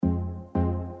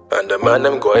And the man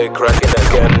them go cracking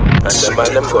again. And the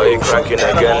man them go cracking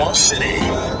again.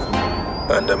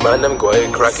 And the man them go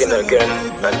cracking again.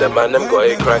 And the man them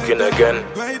go cracking again.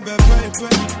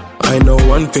 I know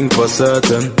one thing for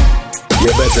certain.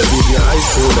 You better keep your eyes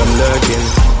peeled, I'm lurking.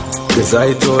 Cause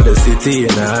I told the city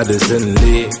in Addison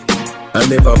Lee.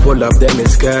 And if I pull up then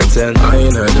it's curtain. I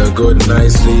ain't had a good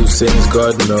night's sleep since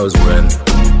God knows when.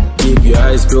 Keep your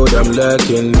eyes peeled, I'm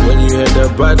lurking. When you hear the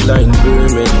bad line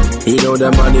booming, you know the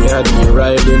money had me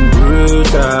riding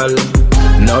brutal.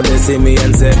 Now they see me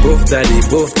and say boof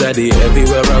daddy.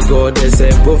 Everywhere I go they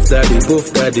say boof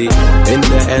daddy. In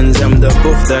the ends I'm the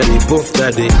boof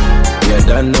daddy. You're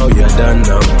done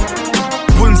now.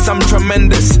 Putting some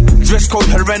tremendous, dress code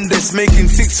horrendous, making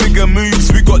 6-figure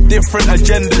moves, we got different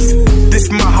agendas. This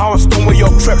my house, don't wear your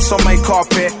crepes on my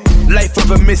carpet. Life of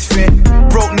a misfit,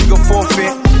 broke nigga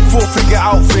forfeit. 4-figure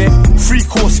outfit,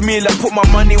 3-course meal, I put my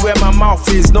money where my mouth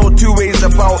is. No two ways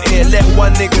about it, let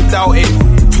one nigga doubt it.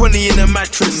 20 in a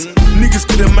mattress, niggas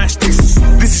couldn't match this.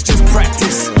 This is just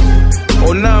practice.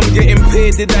 Oh, now I'm getting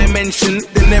paid, did I mention?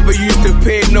 They never used to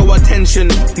pay no attention.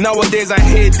 Nowadays I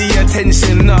hate the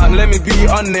attention. Nah, let me be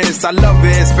honest, I love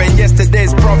it. Spend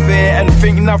yesterday's profit and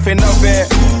think nothing of it.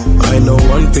 I know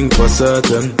one thing for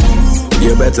certain.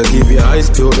 You better keep your eyes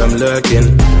peeled, I'm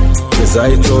lurking. Cause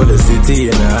I told the city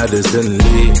in Addison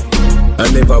Lee.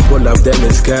 And if I pull up then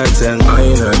it's curtain. I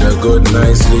ain't had a good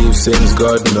night's sleep since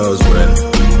God knows when.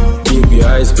 Keep your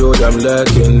eyes peeled, I'm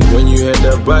lurking. When you hear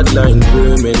the bad line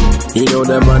booming, you know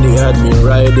the money had me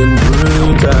riding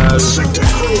brutal.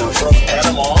 From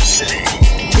Panama City.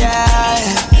 Yeah.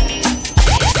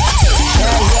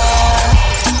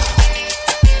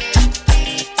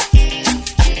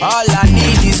 All I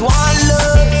need is one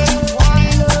love.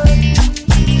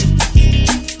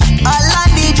 All I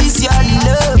need is your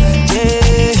love,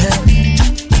 yeah.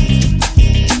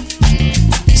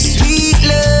 Sweet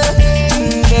love,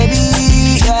 baby,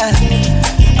 yeah.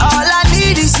 All I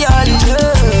need is your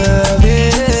love,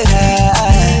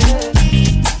 yeah.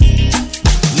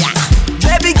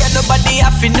 Baby girl, nobody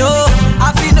have to know.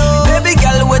 Baby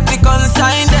girl, what we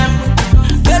consign them.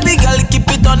 Baby girl, keep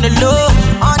it on the low.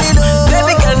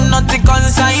 Baby girl, nothing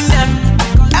consign them.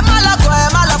 Am I love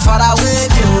far away,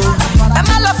 yo. Am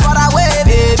I love far away,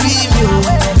 baby, yo.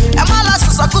 Am I love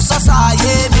so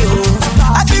yeah, yo.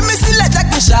 I feel me still like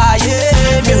me shy,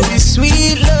 yeah, yo.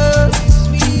 Sweet love,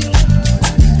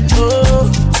 oh,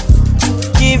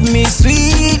 give me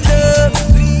sweet love,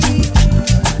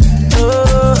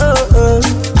 oh,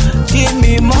 give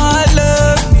me more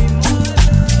love,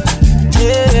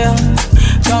 yeah.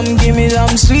 Come give me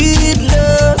some sweet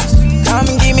love.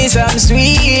 Come give me some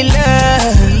sweet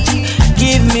love.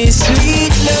 Give me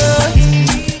sweet love.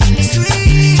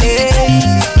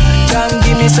 Yeah. Come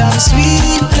give me some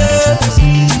sweet love.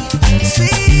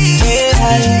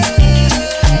 Yeah.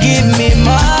 Give me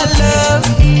more love.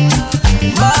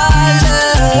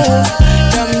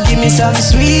 Come give me some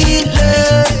sweet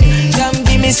love. Come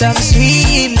give me some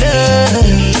sweet love.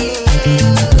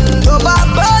 Oh,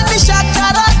 Baba, me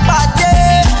shakara pade.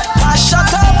 Ma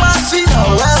shaka ma fino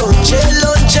well.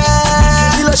 Chelonje,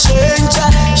 kilo shenje,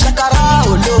 shakara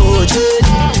oloje.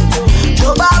 No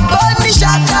babo ni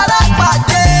shakara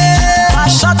pade. Ma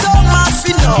shaka ma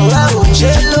fino well.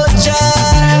 Chelonje,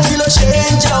 kilo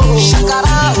shenje,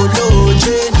 shakara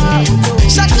oloje.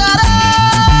 Shakara,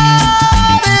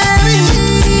 baby,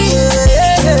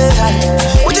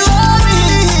 yeah. Would you hold me?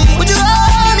 Would you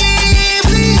hold me,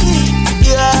 please?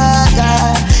 Yeah.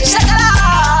 Shakara,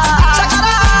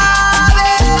 shakara,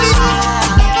 baby.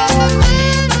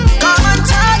 Come and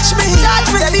touch me,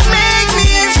 baby, make me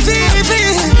feel,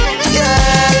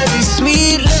 yeah. Baby,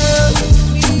 sweet love,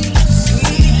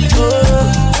 oh,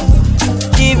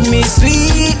 give me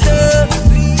sweet love,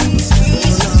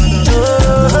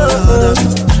 oh,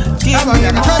 give me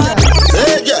more.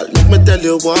 Hey girl, let me tell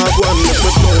you what I want. Let me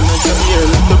flow like you're here,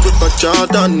 like the river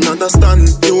Jordan. Understand,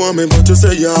 you want me but you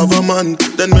say you have a man.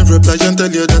 Then me reply and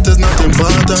tell you that is not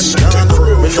important.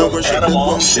 Me know where she did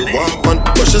want to walk on,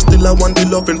 but she still I want the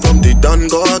loving from the Don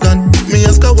Gorgon. Me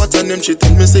ask her what's her name, she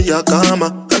tell me say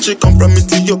Yakama. And she come from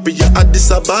Ethiopia,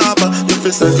 Addis Ababa. You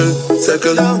feel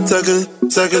circle down for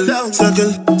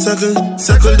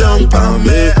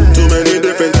me. Too many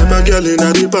different type of girl in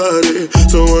the party,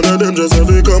 so one of them just have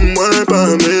to come wine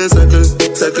for me.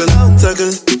 Circle down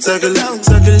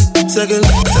for me.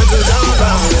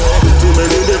 Too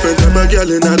many different type of girl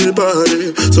in the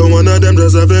party, so one of them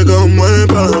just have to come wine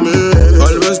for me.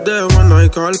 Always there when I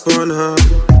call upon her.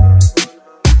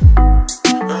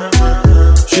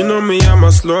 She know me, I'm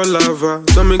a slow lover,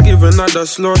 so me give another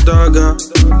slow dagger.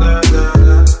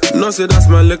 No say that's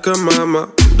my little mama.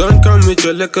 Don't come with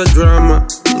your liquor drama.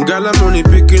 Girl, I'm only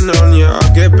picking on ya. I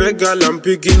get big, girl, I'm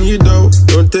picking you though.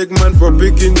 Don't take man for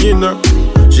picking you now.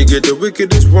 She get the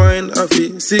wickedest wine, I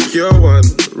feel secure one.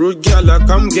 Rude girl, I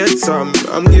come get some.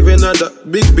 I'm giving her the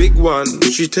big one.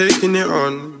 She taking it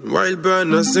on. Wild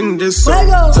burner, sing this song.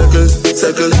 Circle,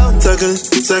 circle, circle,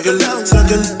 circle,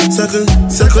 circle, circle,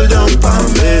 circle down for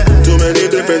me. Too many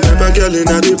different type of girl in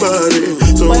the party,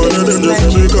 so one of them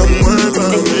just become my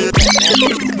family.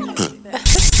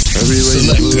 Everywhere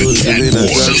you go, it's an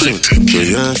attraction. When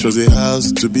you ask for a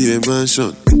house to be a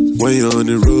mansion. When you're on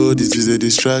the road, this is a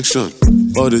distraction.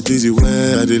 All the things you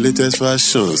wear are the latest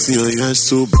fashion. See your hands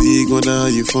so big, wonder how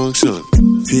you function.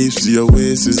 Hips to your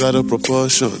waist is out of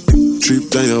proportion. Trip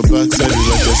down your backside is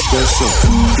like expression.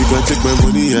 You can take my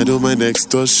money, I don't mind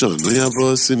extortion. When your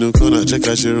boss in the corner, check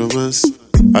out your romance.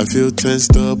 I feel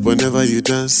tensed up whenever you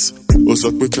dance. Oh,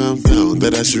 so quick, calm down,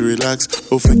 that I should relax.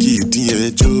 Oh, for key,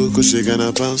 joke, oh, she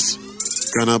gonna bounce.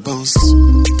 Gonna bounce,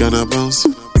 gonna bounce,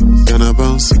 gonna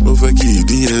bounce. Oh, for key,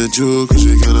 joke, oh,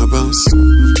 she gonna bounce.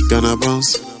 Gonna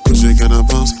bounce, oh, she gonna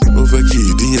bounce. Oh, for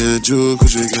key, joke, oh,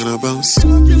 she gonna bounce.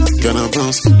 Gonna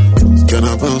bounce,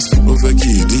 gonna bounce. Oh, for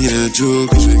key, joke,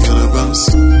 oh, she gonna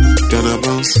bounce. Gonna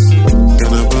bounce,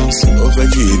 gonna bounce. Oh, for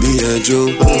key,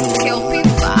 joke.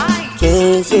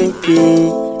 Sound so cute.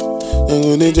 I'm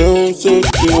gonna jump so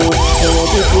cute. I want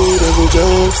people that go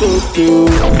jump so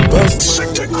cute.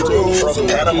 Sector crew from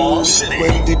Panama City.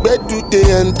 When the bed do they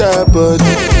enter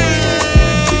body,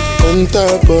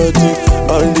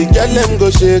 all the girl them go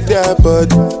shake their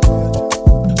body.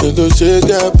 They go shake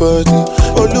their body.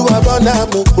 Oluwa bona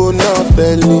mo bona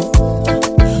belly.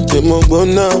 They mo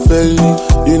bona belly.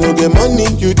 You know get money,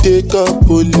 you take up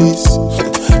police.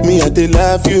 Me I dey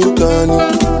love you,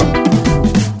 Connie.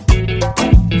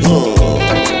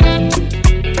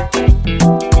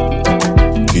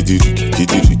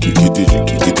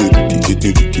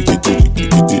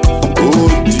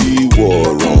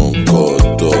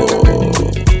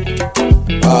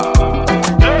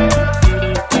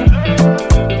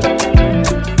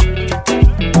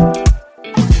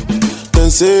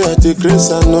 Say I take grace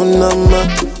and no nama,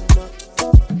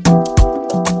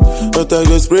 but I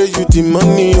go spray you the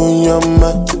money on your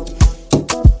ma.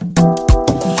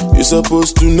 You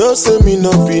supposed to know, say me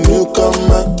not be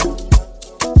newcomer.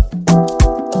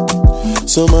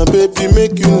 So my baby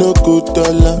make you no go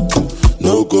dollar,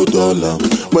 no go dollar.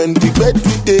 When the bed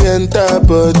with the enter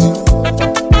body,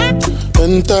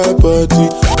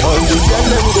 all the girl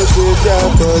them go shake their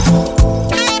body.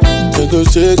 They go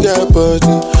shake their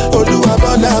body. Oluwa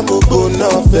bona mo go na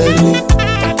felly.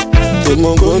 They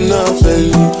mo go na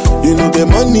felly. You know the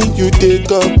money you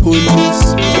take up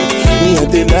police. Me I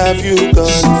dey love you, God.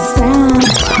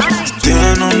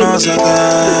 Tiene unos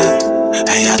acá,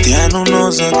 ella tiene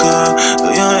unos acá,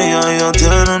 ella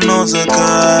tiene unos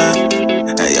acá,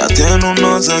 ella tiene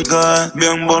unos acá.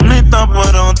 Bien bonita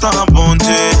pero está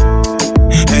ponche,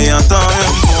 ella está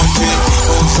bien ponche.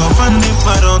 Usa Fendi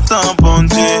pero está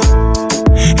ponche.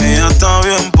 Ella está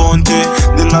bien ponche.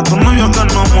 Dile a tu novio que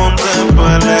no monte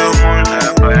pele,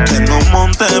 que no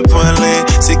monte pele.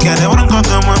 Si quiere bronco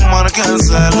que me marque el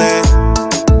cele,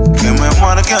 que me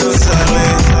marque el cele.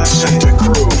 Sector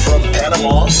crew from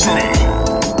Panama City.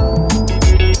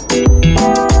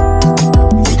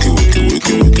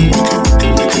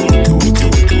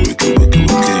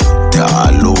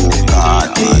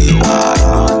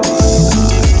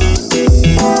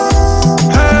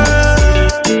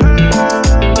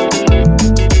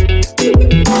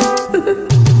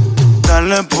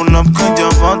 Pull up que ella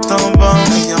va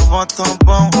tan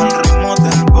bon, el ritmo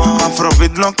del bon.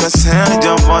 Afrobeats lo que sea,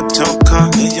 ella va a chocar.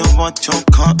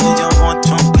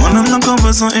 Mano en la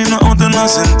cabeza y la otra en la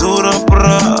cintura,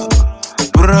 bra.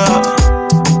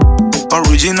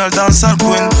 Original dancer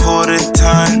queen, put it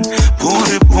time.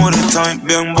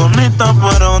 Bien bonita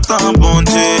pero está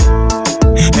ponche.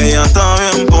 Ella está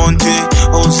bien ponche.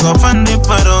 Usa Fendi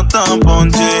pero está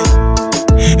ponche.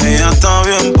 Ella está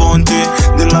bien ponche.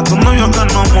 Dile a tu novio que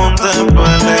no monte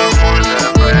pele,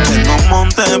 que no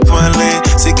monte pele.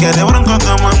 Si quiere bronco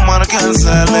que me marque el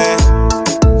cele,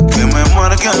 que me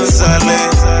marque el cele.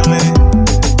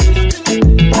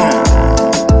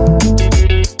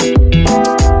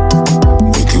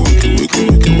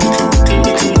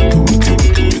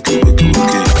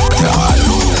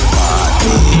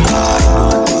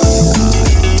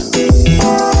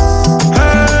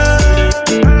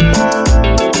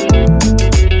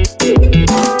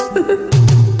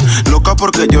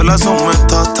 porque yo la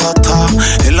someto, ta, ta.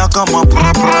 En la cama,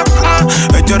 pra, pra,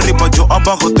 pra. Ella arriba, yo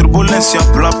abajo, turbulencia,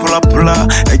 bla, bla, bla.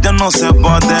 Ella no se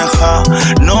va a dejar,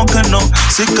 no que no,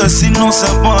 sí que sí no se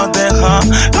va a dejar.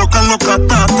 Loca, loca,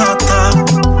 ta, ta, ta.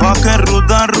 Pa' que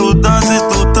ruda, ruda, si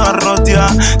tú estás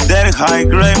rodeada del high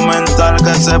grade mental,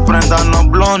 que se prendan los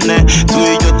blones. Tú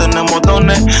y yo tenemos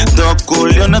dones, dos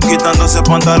culiones quitándose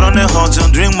pantalones. Hot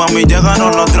and drink, mami,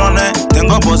 llegaron los drones.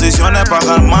 Tengo posiciones para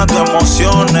calmar tus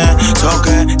emociones. So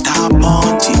que está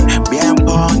bonchi, bien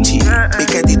bonchi.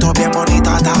 Piquetito bien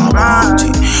bonita, está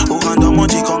bonchi. Jugando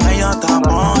mochi con ella, está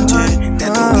bonchi. De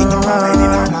truquito pa' venir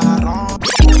a la rompe.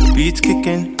 Beats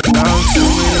kicking, bounce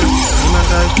with it. My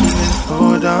guys chillin',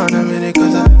 hold on a minute,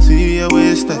 cause I see your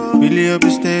waist that really hope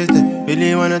it stays there.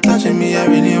 Really wanna touch me, I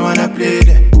really wanna play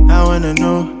that. I wanna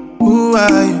know, who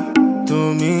are you?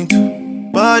 Don't mean to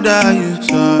bother you,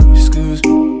 so excuse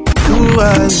me. Who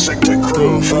are you?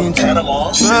 Don't mean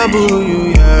to trouble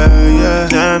you, yeah.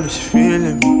 Tell me she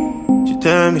feeling me. She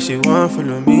tell me she want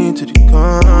follow me to the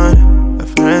corner. My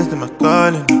friends, them are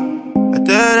calling her. I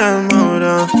tell them, hold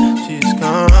on, she's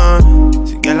gone.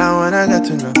 See, girl, I wanna get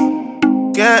to know.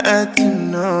 Get to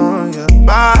know your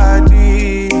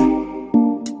body,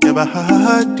 your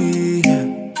body.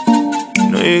 You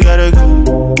know you gotta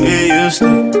go where you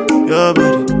stay. Your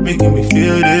body making me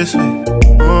feel this way.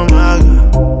 Oh my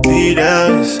God, need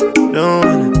else. Don't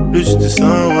wanna lose you to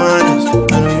someone else.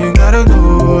 I know you gotta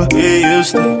go where you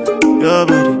stay. Your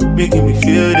body making me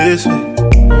feel this way.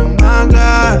 Oh my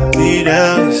God, need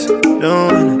else. Don't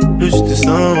wanna lose you to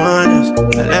someone else.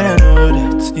 I let her know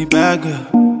that it's the bad girl.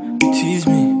 Tease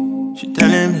me, she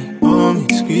telling me, hold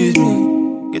me, squeeze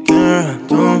me. Get around,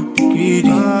 don't be greedy.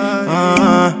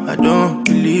 I don't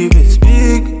believe it's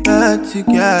big. That's a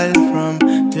gal from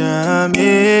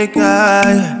Jamaica.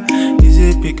 Yeah. Is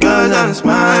it because I'm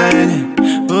smiling?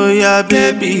 Oh yeah,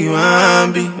 baby, you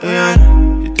want me? Oh yeah.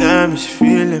 She tell me she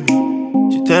feeling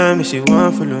me. She tell me she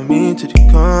want follow me to the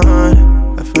corner.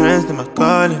 My friends, them are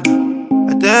calling her.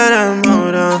 I tell them,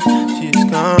 hold on, she's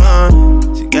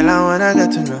gone. See, girl, I wanna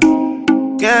get to know.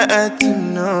 Get to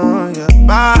know your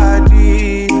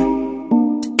body,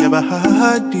 your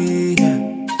body.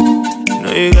 You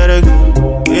know you gotta go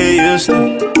where you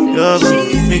stay. Your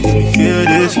body making me feel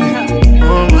this way.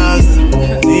 Oh my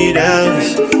God, need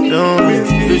else. Don't wanna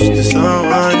lose you to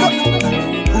someone else.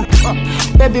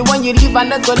 Baby, when you leave, I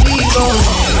not go leave.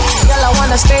 Girl, I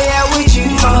wanna stay here with you.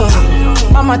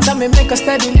 Mama tell me make a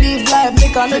steady live life,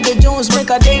 make her know the Jones, make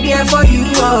a day there for you.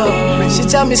 She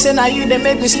tell me say now you they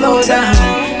make me slow down.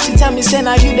 She tell me say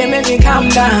now you they make me calm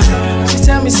down. She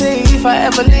tell me say if I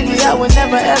ever leave you, I will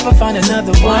never ever find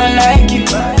another one like you.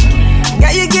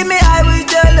 Girl, you give me high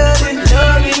with your loving.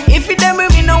 If you done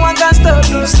with me, no one can stop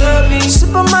you.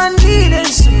 Superman needed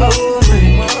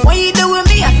superwoman. When you do with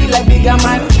me, I feel like bigger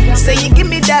man. Say you give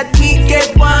me that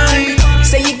wicked wine.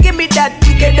 Say you give me that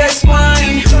wickedest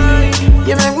wine.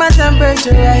 You make my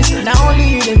temperature rise. Not only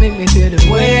you, they make me feel the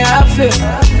way I feel.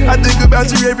 I think about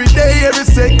you every day, every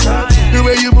second. The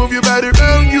way you move your body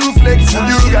around, you flex.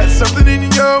 You got something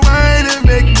in your wine that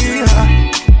make me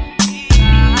high.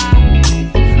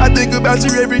 I think about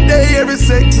you every day, every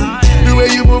second. The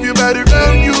way you move your body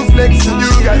around, you flex.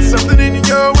 You got something in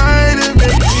your wine that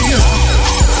make me high.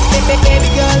 Baby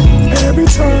girl, every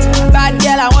time. Bad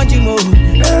girl, I want you more.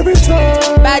 Every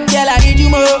time. Bad girl, I need you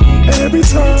more. Every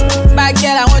time. Bad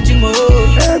girl, I want you more.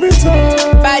 Every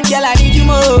time. Bad girl, I need you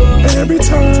more. Every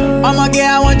time. I'm a girl,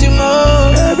 I want you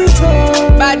more. Every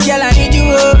time. Bad girl, I need you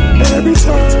more. Every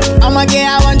time. I'm a girl,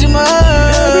 I want you more.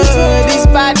 This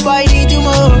bad boy need you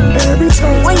more. Every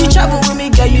time. When you travel with me,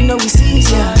 girl, you know it's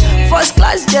easier. First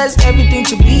class, just everything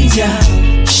to please ya.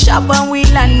 Shop and we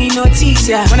land me no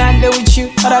teaser. When I'm there with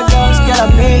you, other girls get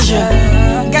a measure.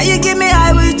 Girl, you give me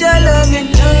high with your loving.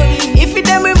 If you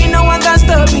done with me, no one can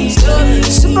stop me.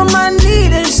 Superman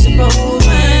needed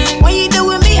superwoman. When you do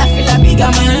with me, I feel like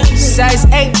bigger man. Size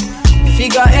 8,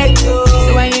 figure 8.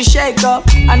 So when you shake up,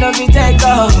 I know if you take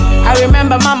off. I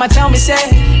remember mama tell me, say,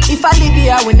 if I leave you,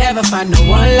 I will never find no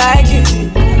one like you.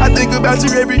 I think about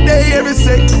you every day, every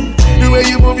second. The way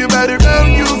you move your body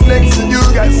around, you flex. And you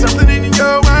got something in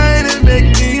your wine that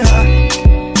make me high.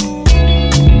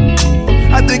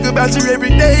 I think about you every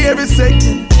day, every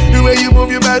second. The way you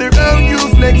move your body around, you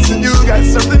flex. And you got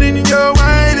something in your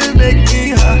wine that make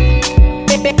me high.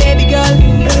 Baby girl,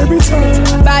 every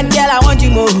time. Bad girl, I want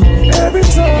you more. Every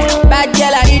time. Bad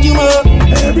girl, I need you more.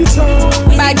 Every time.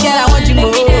 Bad girl, I want you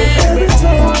more. Every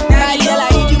time. Bad girl, I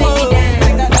need you more.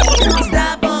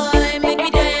 Star boy, make me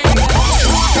dance.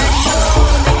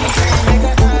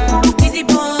 Easy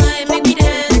boy, make me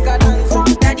dance.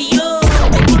 Daddy, yo,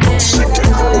 make me dance. Star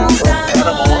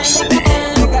boy, make me dance.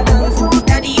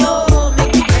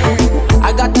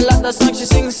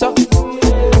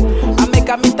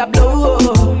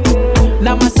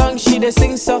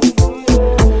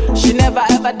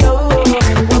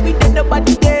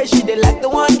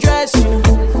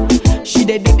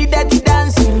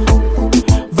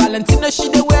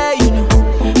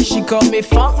 call me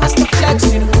Funk Master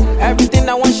Flex, you know. Everything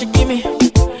I want, she give me.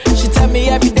 She tell me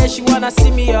every day she wanna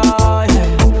see me, oh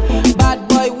yeah. Bad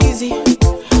boy Weezy,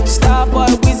 star boy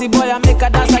Weezy boy, I make her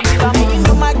dance, I give her money. You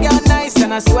know my girl nice,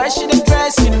 and I swear she the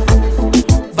dress, you know.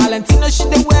 Valentino she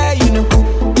the wear, you know.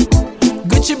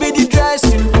 Gucci be the dress,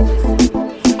 you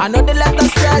know. I know they let us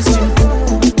stress, you know.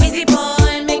 Weezy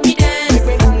boy, make me dance.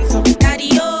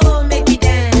 Daddy, oh, make me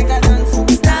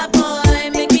dance. Star boy,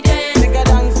 make me dance.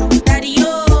 Daddy,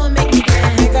 oh, make me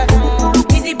dance.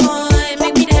 Weezy boy,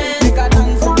 make me dance.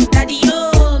 Daddy,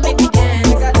 oh, make me dance.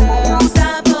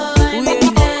 Star boy, make me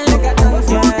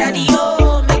dance. Daddy,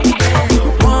 oh, make me dance.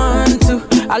 1,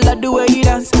 2, I love the way you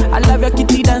dance. I love your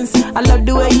kitty dance. I love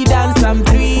the way you dance. I'm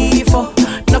 3, 4,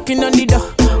 knocking on the door.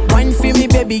 Wine for me,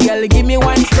 baby girl, give me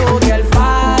one slow, girl.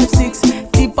 5, 6,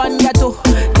 tip on your toe.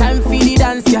 Time for the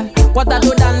dance, girl. What I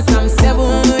do dance, I'm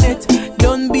 7, 8.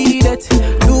 Don't beat it.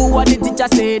 Do what the teacher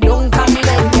say, don't come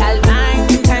late, girl.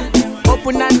 9, 10,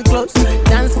 open and close.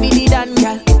 Dance for the dance,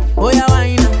 girl. Oh yeah,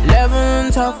 wine up.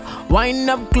 11, 12, wind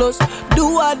up close.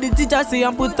 Do what the teacher say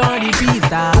and put on the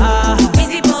beat.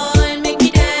 Weezy boy, make me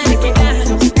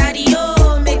dance. Daddy,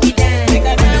 oh, make me dance.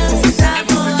 Star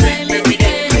boy, make me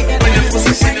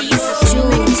dance. Daddy, oh.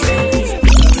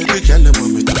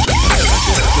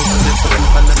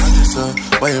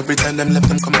 Why every time them left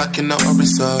them come back in a hurry,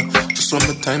 sir? Just want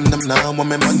me time them now, want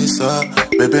me money, sir.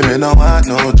 Baby, me no want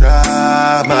no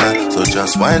drama, so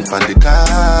just wine for the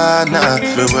corner.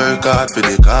 Me work hard for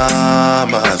the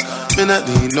commas, me not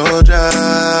need no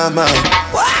drama.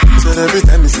 So every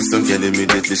time my sister get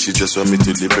immediately, she just want me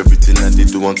to leave everything I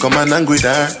did do and come and angry with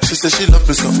her. She said she love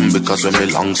me something because when me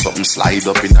long something slide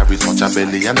up in her, it touch her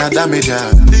belly and I damage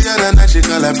her. The other night she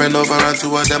call her friend over and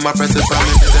two of them I press it for me,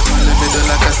 them in the middle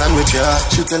like a sandwich, yeah.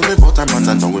 She tell me about her man,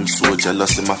 I know him so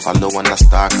jealous, him I follow and I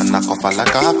stalk and I cough her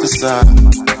like a officer.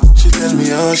 She tell me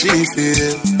how she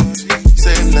feel,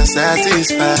 say I'm not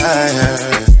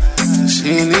satisfied.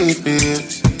 She need me,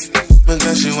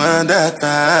 because she want that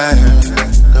fire.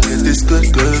 Come get this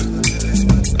good, good.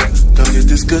 Come get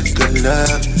this good, good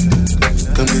love.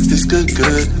 Come get this good,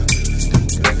 good.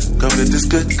 Come get this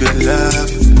good, good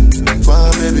love. Go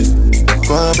on, baby.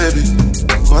 Go on, baby.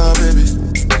 Go on, baby.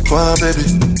 Go on, baby.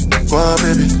 Go on,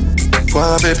 baby. Go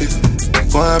on, baby.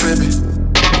 Go on, baby.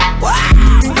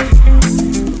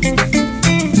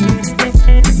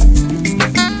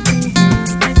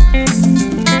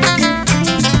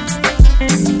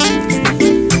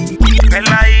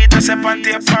 Se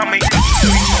pantea pa' mí.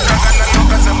 Caga la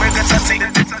loca, se ve que es así.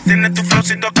 Tiene tu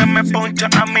flowcito que me poncha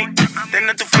a mí.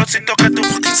 Tiene tu flowcito que tú...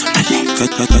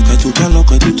 Que tú te lo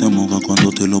que tú te mojas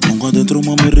cuando te lo pongo adentro,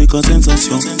 mami, rica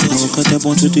sensación. Luego que te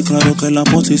poncho y claro que la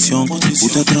posición. Tú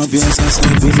te atraviesas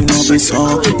el baby no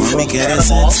avisó. Mami, quieres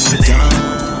sexo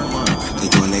llama, que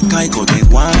yo le caigo de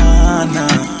guana.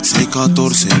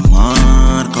 614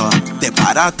 marca, te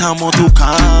paratamos tu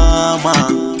cama.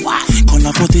 Con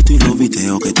la fotito y los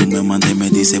videos que tú me mandes, me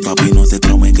dice papi no te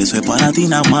traumes que eso es para ti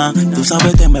nada más. Tú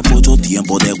sabes que me puso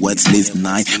tiempo de wet sleep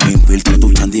night. Me infiltro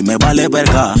tu chandy, me vale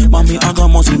verga. Mami,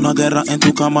 hagamos una guerra en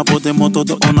tu cama. Podemos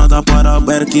todo o nada para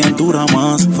ver quién dura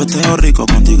más. Fue teo rico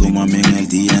contigo, mami, en el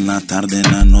día, en la tarde,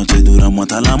 en la noche. Duramos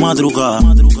hasta la madrugada.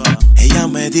 Ella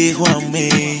me dijo a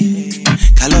mí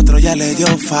que al otro ya le dio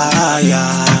falla.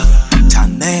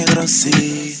 Chan negro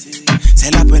sí,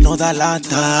 se la pena da la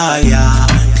talla.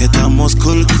 Que estamos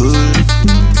cool, cool.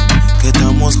 Que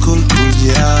estamos cool, cool,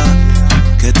 yeah.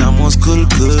 Que estamos cool,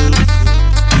 cool.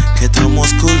 Que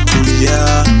estamos cool, cool,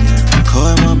 yeah.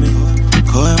 Coge mami,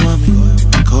 coge mami,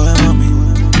 coge mami,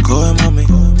 coge mami,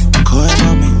 coge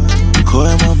mami,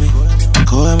 coge mami,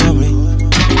 coge mami.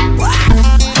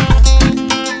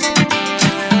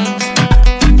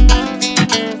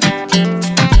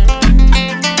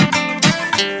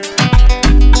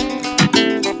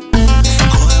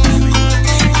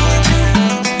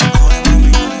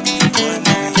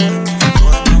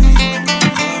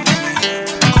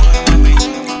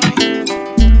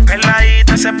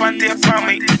 Se pantea pa'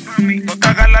 mí. No te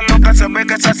hagas la loca, se ve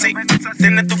que es así.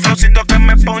 Tiene tu flowcito que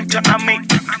me poncha a mí.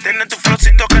 Tiene tu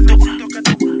flowcito que tú.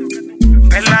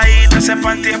 Peladita se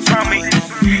pantea pa' mí.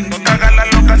 No te hagas la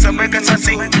loca, se ve que es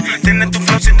así. Tiene tu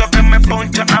flowcito que me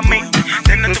poncha a mí.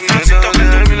 Tiene tu flowcito que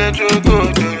tú.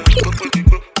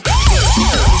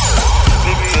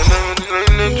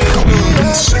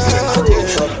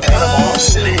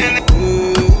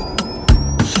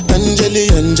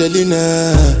 Angelina,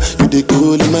 you the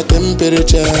cool in my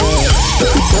temperature.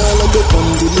 If you call, I go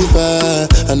come deliver.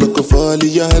 I no go fall in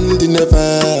your hand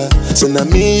never. So now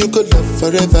me you could love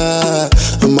forever.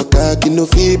 I'm a cocky no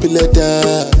feeble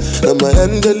letter. I'm a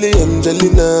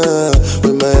Angelina.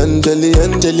 With my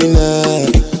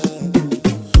Angelina.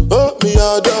 Oh me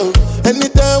all down.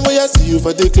 Anytime when I see you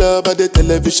for the club or the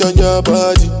television, your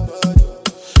body.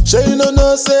 Sure you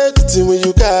know safety when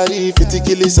you carry 50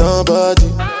 kill somebody.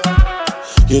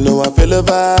 You know I feel a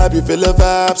vibe, you feel a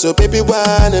vibe, so baby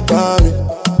whine about me.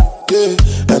 Yeah,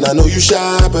 and I know you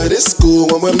shy, but it's cool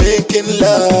when we're making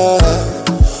love.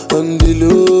 On the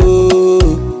low,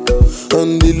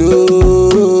 on the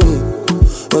low,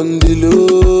 on the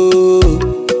low,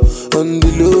 on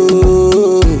the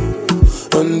low,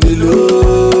 on the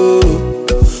low,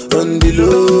 on the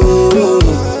low,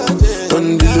 on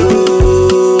the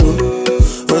low,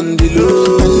 on the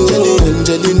low.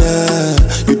 Angelina,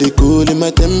 you the cool in my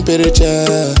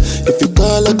temperature. If you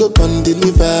call, I go come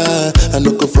deliver. I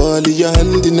no go fall in your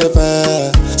hand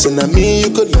never. So now me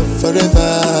you could love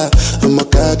forever. I'm a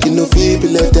cocky no feeble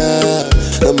letter.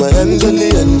 I'm a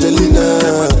Angelina.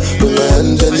 I'm a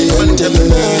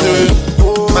Angelina.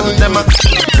 Mandema.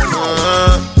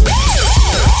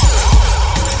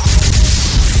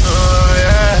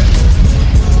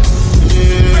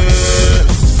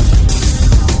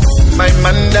 My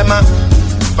Mandema,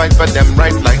 fight for them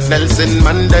right like Nelson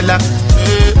Mandela.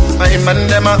 My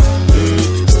Mandema,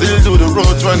 still do the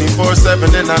road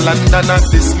 24/7 in a London.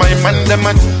 This my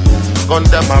Mandema, gun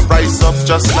them a rise up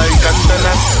just like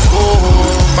Andana. Oh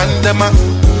Mandema,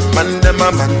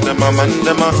 Mandema, Mandema,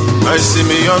 Mandema. I see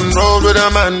me on road with a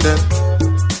man then.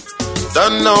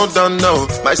 Don't know.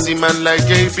 I see man like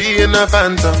AB in a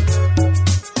Phantom.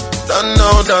 Don't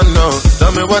know.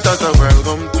 Tell me what has the world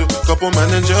come to? Couple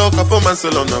man in jail, couple man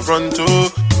still on the run too.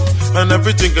 And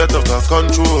everything get out of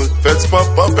control. Feds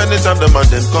pop up anytime the man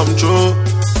them come through.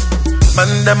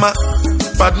 Mandema,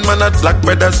 bad man at black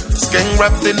brothers. Skeng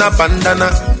wrapped in a bandana.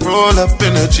 Roll up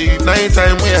in a Jeep,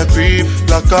 nighttime we a creep.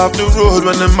 Lock off the road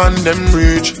when the man them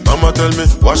reach. Mama tell me,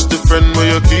 watch the friend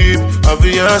where you keep.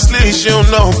 Obviously she don't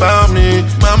know about me.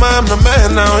 Mama, I'm the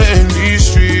man now in these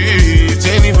streets.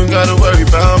 Ain't even gotta worry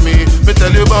about me. Me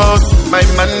tell you about my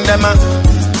Mandema.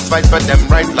 Fight for them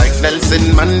right like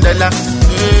Nelson Mandela.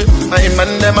 My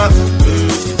Mandema.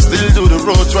 Still do the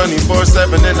road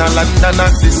 24/7 in a London.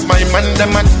 This my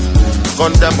Mandema.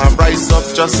 Gun them a rise up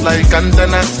just like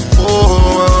antenna.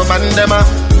 Oh Mandema.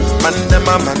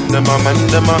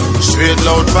 Mandema. Straight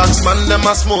loud facts,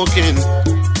 Mandema smoking.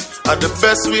 Are the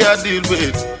best we are deal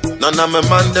with. None of my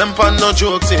man them pan no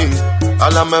joke thing.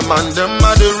 All of my man them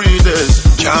are the readers.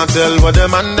 Can't tell what the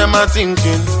man them are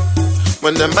thinking.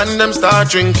 When the man them start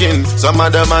drinking, some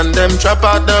of the man them trap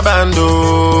out the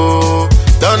bando.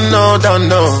 Don't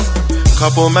know.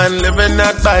 Couple man living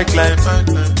that bike life.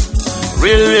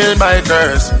 Real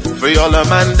bikers. Free all the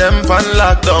man them pan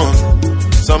lockdown.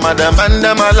 Some of the man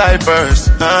them are lifers.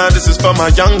 This is for my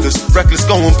youngest, reckless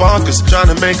going bonkers,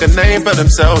 trying to make a name for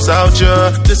themselves out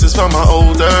here. This is for my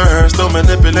older, still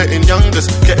manipulating youngest,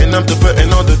 getting them to put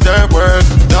in all the dirt work.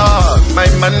 Dog, my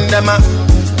Mandema.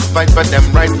 Fight for them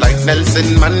right like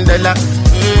Nelson Mandela.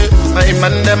 My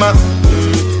Mandema.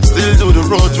 Still do the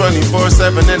road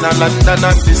 24/7 in a London.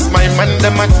 This my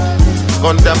Mandema.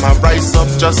 Gun them a rise up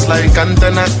just like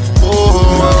antenna.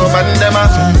 Oh Mandema.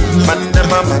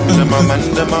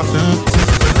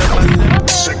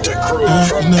 Sector Crew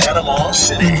from Panama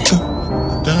City.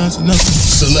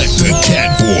 Select the cat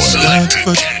boy.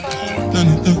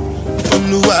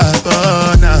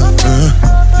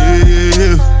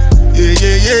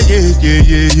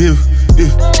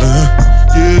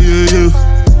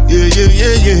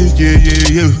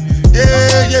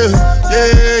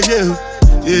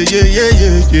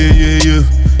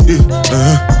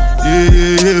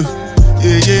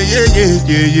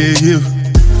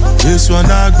 This one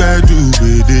I do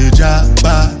with the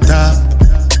jabata.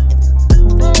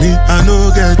 Me I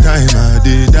no get time I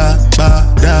did da.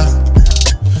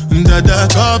 Dada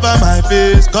cover my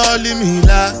face, calling me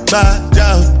like bada.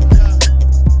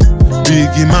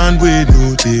 Biggie man we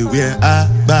know they wear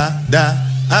abada.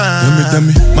 Tell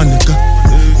me, my nigga,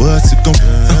 what's it gon'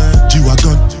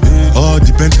 G-Wagon, all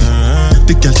depend.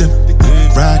 The girl them,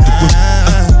 ride the boat.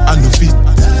 I no fit,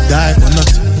 die for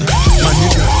nothing. My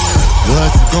nigga,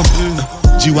 what's it gon'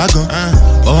 G-Wagon,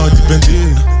 all depend.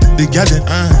 The girl them,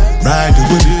 ride the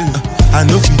boat. I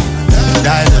no fit,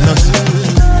 die for nothing.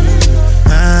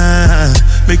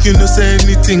 Make you no say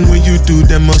anything when you do,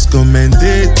 they must commend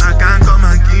it. I can't come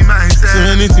and keep myself. So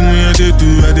anything when you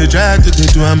do, I try to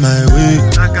do on my way.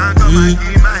 I can't come and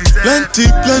keep myself. Plenty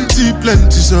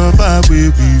survive where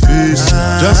we face.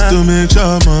 Just to make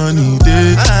sure money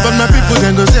day. But my people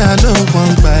then go say I know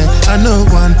one buy, I know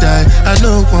one die, I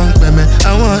know one payment.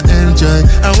 I want enjoy,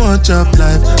 I want chop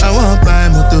life, I want buy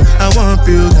motor, I want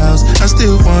build house, I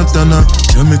still want to know.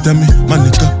 Tell me, my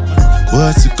nigga,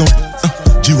 what's it gon'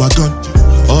 G-Wagon,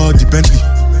 all the Bentley,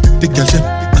 the Gallen,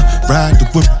 ride the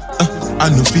whip, I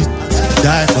know feet,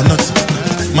 die for nothing.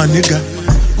 My nigga,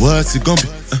 what's it gon' be?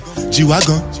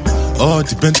 G-Wagon, all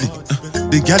the Bentley,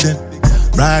 the Gallen,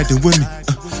 riding with me,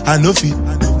 I know feet.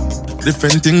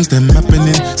 Different things them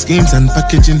happening, schemes and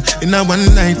packaging. In a one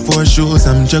night 4 shows,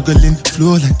 I'm juggling.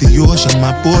 Flow like the ocean,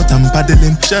 my boat I'm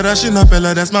paddling. Shout out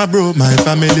Shinapella, that's my bro, my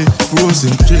family.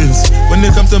 Frozen dreams. When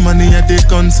it comes to money, I they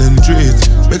concentrate.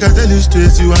 Make I tell you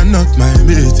straight, you are not my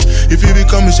mate. If you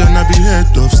become a I be head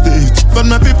of state. But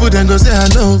my people then go say I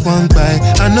know one buy,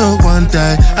 I know one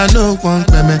die, I know one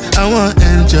payment. I want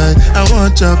enjoy, I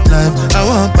want chop life, I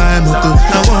want buy motor,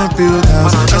 I want build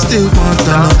house, I still want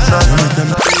to know.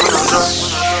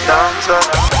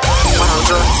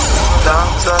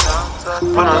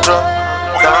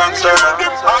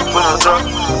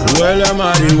 Huele a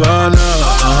marihuana,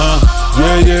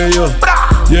 yeah, yo. Yeah, yo. Huele a marihuana, yeah, yo.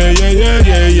 Yeah, yo.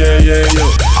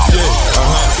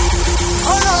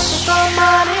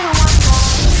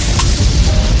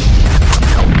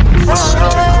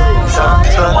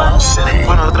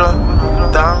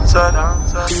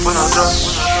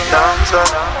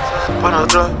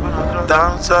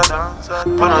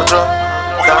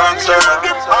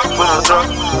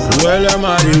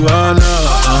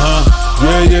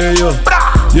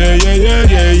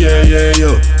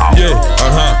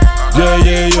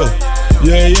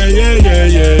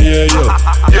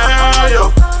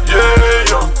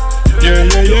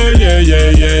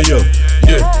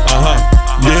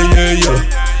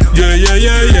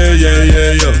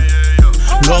 Yeah, yo.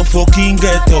 Los fucking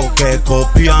ghetto que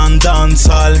copian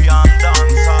danzal.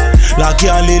 La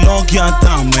guial y los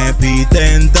guiatas me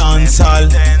piden danzal.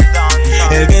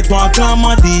 El ghetto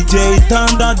aclama DJ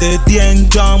tanda de 10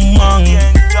 llaman.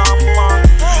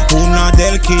 Una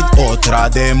del kit, otra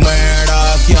de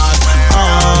Merakian.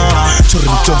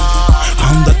 Chorricho,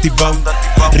 anda tibao.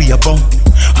 Riabao,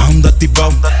 anda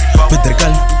tibao.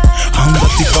 Pedregal, anda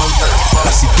tibao.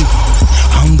 Casitu,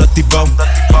 anda tibao.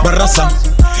 Barraza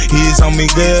y San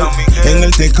Miguel. En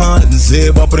el Tecan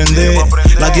se va a prender.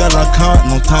 La guial acá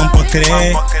no tan pa'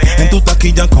 creer. En tu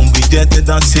taquilla con billetes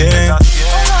de 100.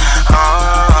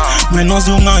 Menos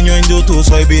de un año en YouTube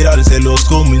soy viral, se los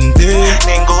comenté.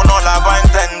 Ninguno la va a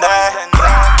entender.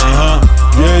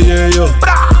 Yeah, yo.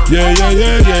 Yeah, yo.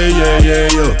 Yeah,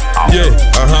 yo.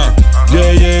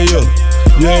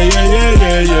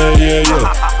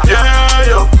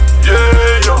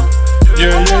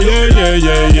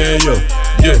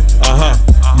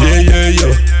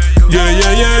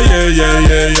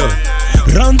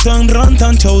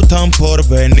 Rantan, chautan por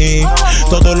venir.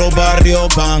 Todos los barrios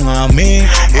van a mí.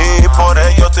 Y por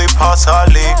ello estoy pa'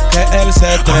 salir. Que el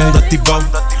C3 anda tibao.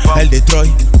 El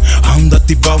Detroit anda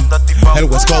tibao. El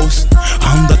West Coast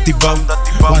anda tibao.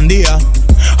 Buen día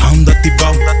anda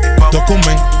tibao.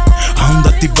 Document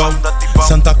anda tibao.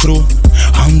 Santa Cruz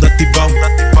anda tibao.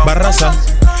 Barraza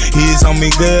y San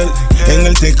Miguel. En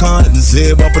el Tecan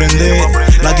se va a prender.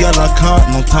 La guía acá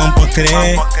no tan pa'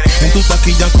 creer. En tu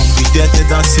taquilla con billetes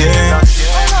de 100.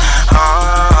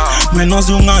 Menos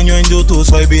de un año en YouTube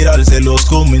soy viral, se los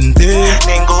comenté.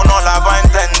 Ninguno la va a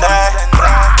entender.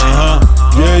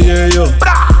 Yeah, yo.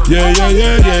 Yeah,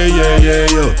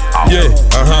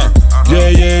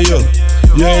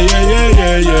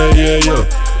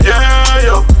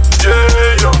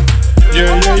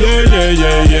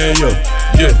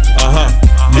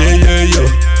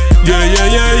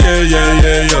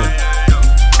 yo.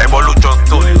 Evolution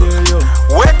Studio.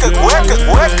 Wicked.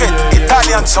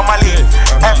 Italian Somali.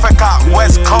 FK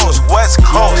West Coast.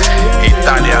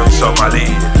 Italian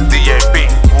Somali. DJ P.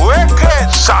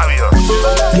 Wicked. Sabio.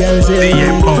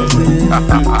 DJ Pop.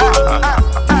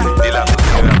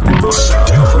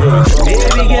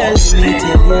 Baby girl, let me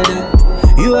tell you that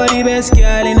you are the best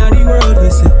girl in the world. Me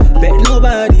say, bet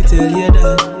nobody tell you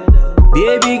that.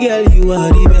 Baby girl, you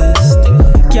are the best.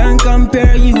 Can't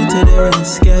compare you to the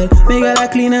rest, girl. Me girl a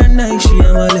clean and nice, she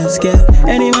am a less girl.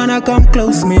 Any man a come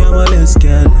close, me I'm a less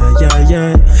girl.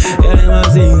 Yeah. Girl, I'm a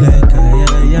sing like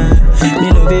yeah.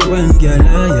 Me love it when girl,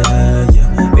 yeah.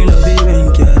 Me love it when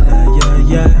girl,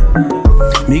 yeah.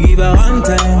 Me give her one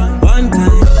time.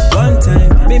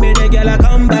 Me made a girl a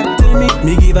come back to me.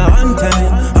 Me give her one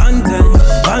time.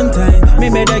 Me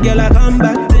made a girl a come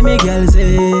back to me. Girl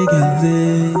say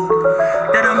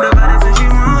that I'm the baddest and she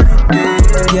want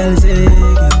it. Girl say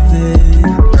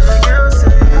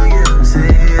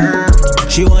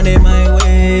She want it my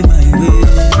way, my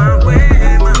way.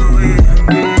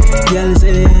 Girl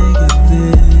say,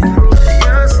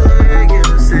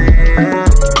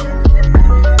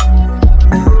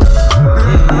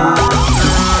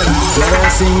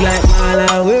 sing like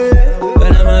Malawi,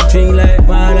 girl I'm a drink like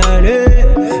Malawi,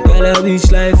 girl I beach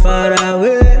like far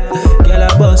away, girl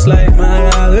I boss like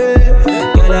Malawi,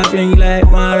 girl I drink like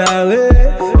Malawi,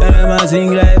 girl I'm a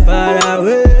sing like far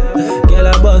away, girl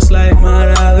I boss like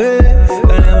Malawi,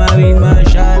 girl I'm a ring my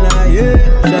shala yeah,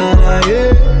 shala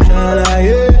yeah, shala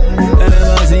yeah, girl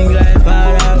I'm a sing like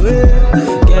far away,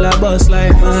 girl I boss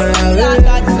like Malawi,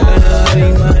 girl I'm a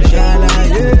ring my shala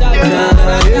yeah,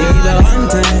 shala yeah. One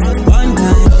time,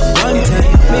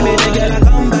 maybe the girl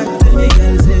come back to me,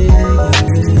 girl say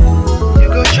you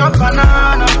go chop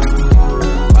banana,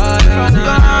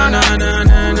 banana.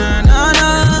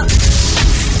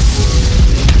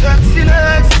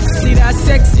 See that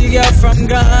sexy girl from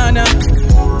Ghana,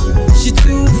 she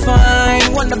too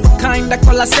fine, one of a kind, I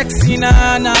call her sexy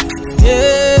nana.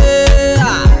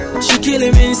 Yeah, she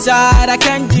killing me inside, I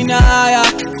can't deny her.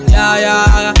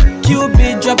 Yeah.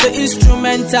 Cupid drop the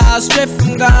instrumental straight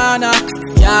from Ghana.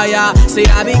 Yeah. Say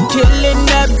I been killing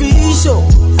every show,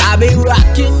 I been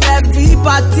rocking every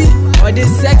party. All the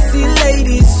sexy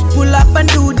ladies pull up and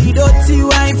do the dirty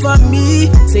wine for me.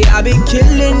 Say I been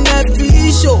killing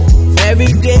every show,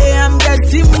 every day I'm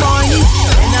getting money,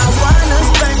 and I wanna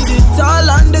spend it all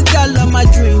on the girl of my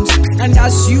dreams, and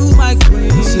that's you, my queen.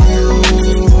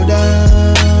 Slow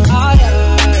down,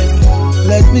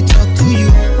 let me talk to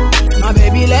you. My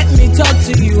baby, let me talk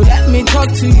to you,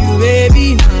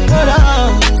 baby.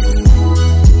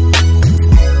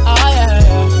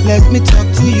 Let me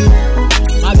talk to you.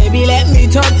 My baby, let me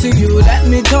talk to you,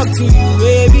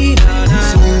 baby.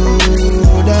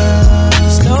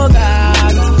 Slow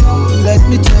down, let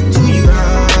me talk to you.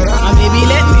 My baby,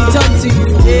 let me talk to you,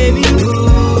 baby.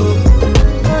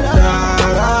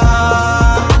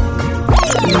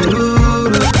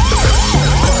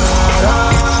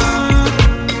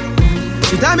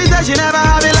 She tell me that she never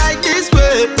have it like this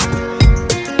way.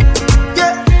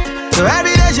 Yeah. So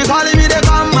every day she calling me, they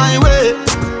come my way.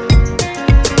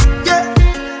 Yeah.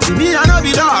 To me, I know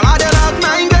be dog, I dey lock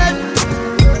my gate.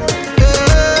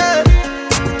 Yeah.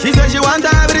 She said she want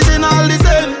everything all the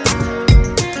same.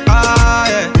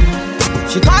 Yeah.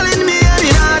 She calling me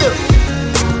every night.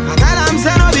 I tell her I'm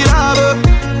saying no be love.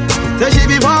 Say she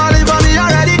be falling for me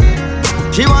already.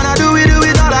 She wanna do it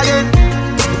all again.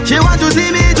 She want to see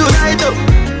me tonight, though.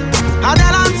 I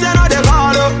tell her I'm saying no, they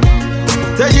call, oh.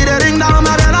 Say she dey ring down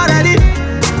my bell already.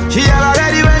 She ever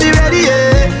ready when she ready,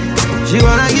 yeah. She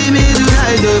wanna give me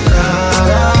tonight, though.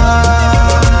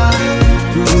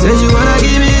 Say she wanna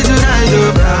give me tonight,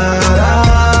 though.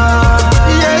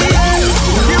 Yeah.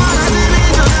 She wanna give me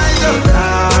tonight, though.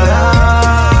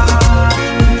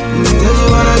 Say she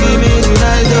wanna give me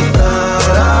tonight, though.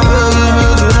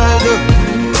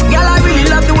 Girl, I really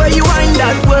love the way you wind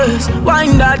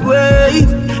that way.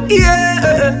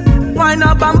 Yeah, wind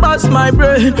up and bust my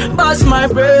brain.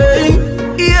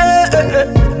 Yeah,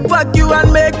 fuck you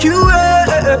and make you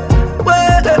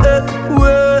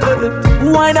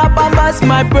wind up and bust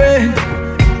my brain.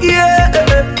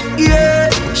 Yeah,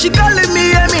 she calling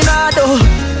me Eminado.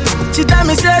 She tell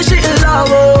me say she in love,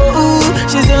 oh,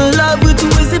 she's in love with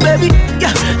Wizzy, baby.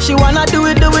 Yeah, she wanna do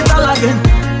it all again.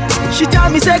 She tell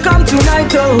me say come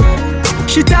tonight, oh.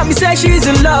 She tell me say she's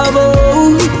in love,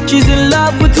 oh, she's in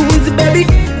love with Wizzy, baby.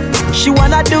 She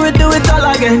wanna do it all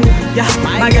again. Yeah,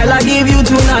 my girl, I give you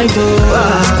tonight, oh.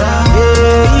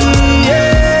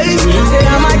 Yeah. Say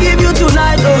I'ma give you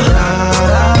tonight, oh.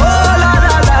 Oh la.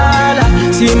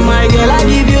 See my girl, I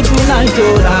give you tonight,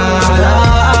 oh. La.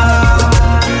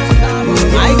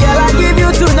 My girl, I give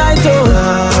you tonight, oh.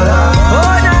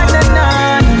 Oh na.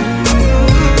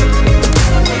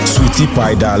 Sweetie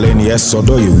pie, darling, yes, so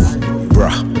do you. Bra,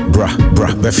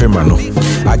 befemano.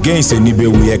 Against any be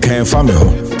we can't family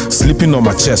home. Sleeping on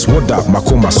my chest, what that,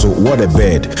 Makoma, so what a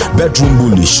bed. Bedroom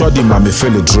bully, shoddy, mommy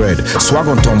feeling dread. Swag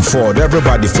on Tom Ford,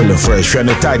 everybody feeling fresh. You're in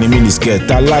a tiny mini skirt,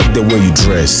 I like the way you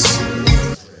dress.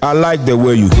 I like the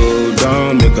way you go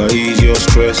down, make her ease your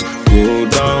stress. Go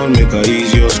down, make her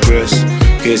ease your stress.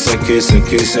 Kiss her,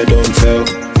 don't tell.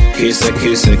 Kiss her,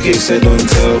 don't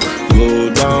tell. Go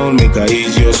down, make her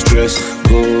ease your stress.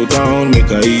 Go down, make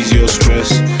her ease your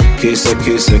stress. Kiss her,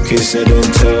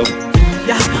 don't tell.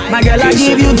 Yeah, my girl, I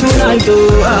give you tonight,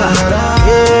 oh.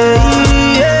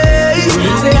 Yeah.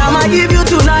 Say I'ma give you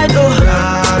tonight, oh.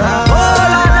 Oh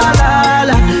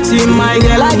la. See my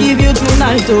girl, I give you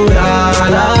tonight, oh.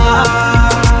 La.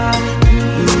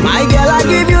 My girl, I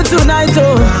give you tonight,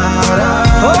 oh.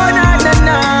 Oh na.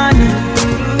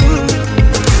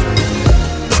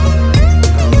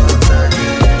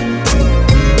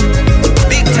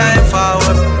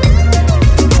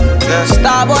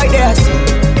 star boy there.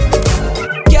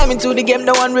 Came into the game,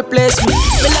 no one replace me.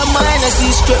 Me love my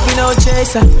Hennessy straight, me no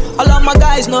chaser. All of my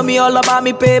guys know me all about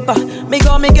me paper. Me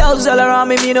got me girls all around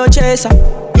me, me no chaser.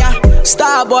 Yeah,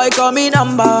 star boy call me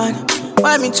number one.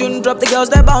 When me tune drop, the girls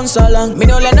they bounce along. Me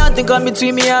no let nothing come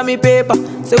between me and me paper.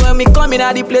 So when me come in,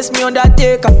 I the place me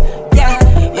undertaker. Yeah,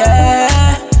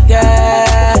 yeah,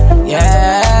 yeah,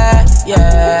 yeah,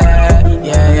 yeah,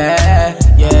 yeah, yeah,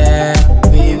 yeah.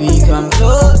 Baby, come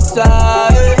closer.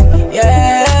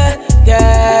 Yeah,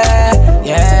 yeah,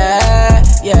 yeah,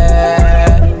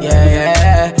 yeah,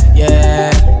 yeah,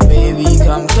 yeah. Baby,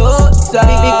 come closer.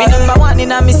 Be number one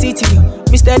in a me city, yo.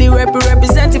 Me steady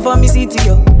representing for me city,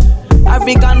 yo.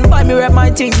 African boy, me rep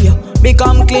my thing, yo. Me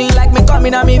come clean like me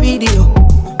coming on me video.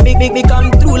 Me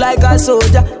come through like a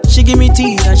soldier. She give me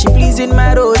tea and she pleasing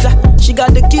my rosa. She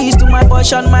got the keys to my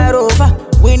Porsche and my Rover.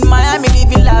 We in Miami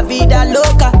living la vida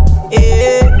loca.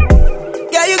 Yeah,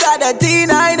 yeah, you got the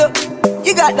teen, I know.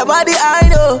 You got the body, I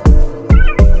know.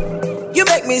 You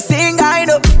make me sing, I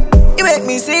know. You make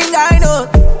me sing, I know.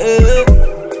 Yeah,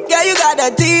 yeah, you got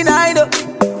the teen, I know.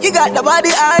 You got the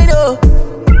body, I know.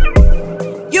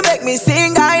 You make me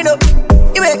sing, I know.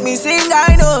 You make me sing,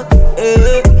 I know.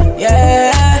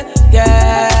 Yeah,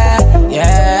 yeah, yeah,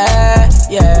 yeah,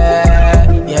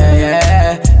 yeah,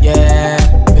 yeah, yeah.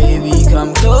 Baby,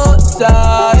 come closer.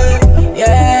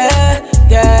 Yeah,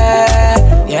 yeah,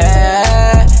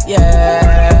 yeah,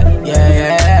 yeah,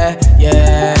 yeah,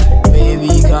 yeah. Baby,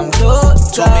 come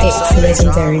closer. It's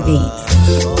Legendary Beats.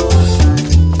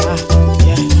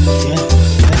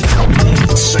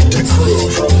 Sector Crew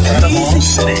from Panama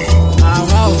City.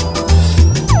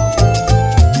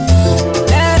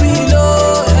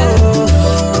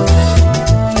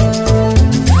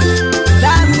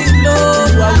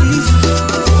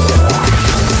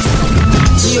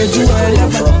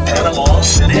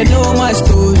 They know my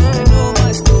story.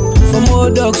 From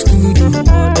old dog studio,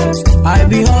 I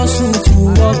be hustle to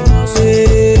work.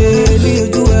 Say,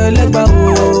 do a legba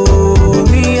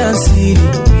me and City.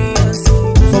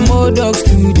 From old dog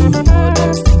studio,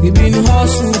 we been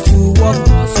hustle to work.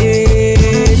 Say,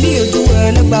 do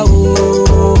a legba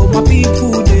my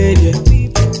people dead,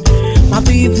 my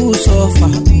people suffer.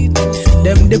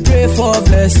 Them they pray for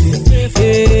blessing.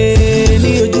 Hey,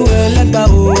 do a legba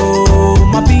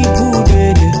my people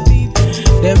dead.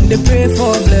 Them they pray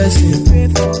for blessing,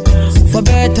 for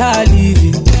better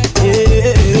living.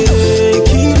 Yeah,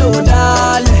 kilo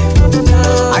dale,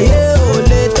 aye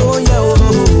ole tonya o,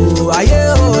 aye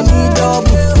oni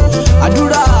double,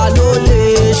 adura lo le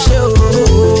she o,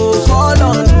 call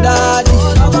on daddy,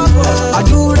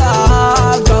 adura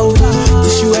ga o,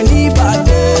 issue any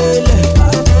badele,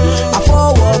 I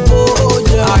forward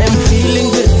boja. I am feeling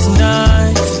good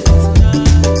tonight.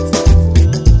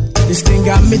 This thing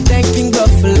got me thanking God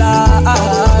for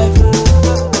life.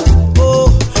 Oh,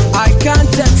 I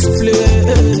can't explain.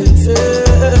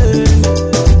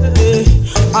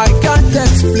 I can't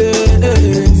explain.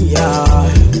 Yeah.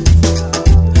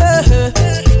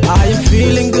 I am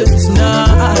feeling good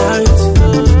tonight.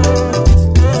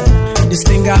 This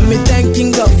thing got me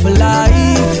thanking God for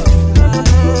life.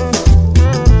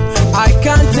 I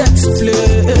can't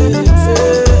explain.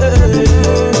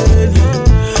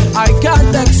 I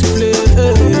can't explain.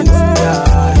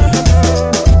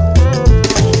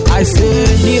 I say,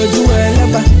 near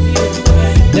Juelaba,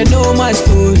 they know my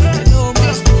story.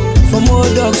 From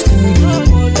old dog studio,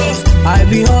 I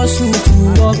be hustle to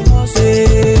walk. Say,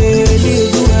 near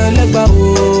Juelaba,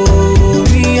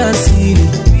 me and City.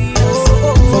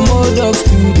 From old dog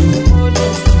studio,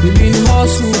 we been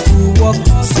hustle to walk.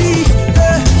 See,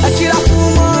 I kill a fool,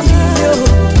 mommy, yo.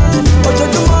 But you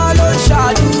tomorrow,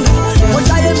 shadow. What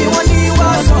I am, you want to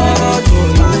was hard.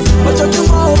 But you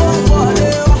tomorrow,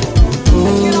 whatever.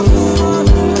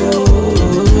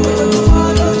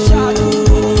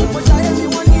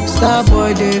 Star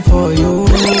boy day for you.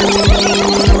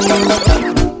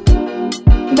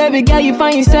 Baby girl, you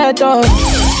find yourself up.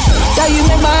 Girl, you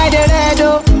make my head red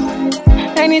up.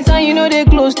 Anytime you know they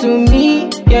close to me.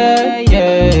 Yeah,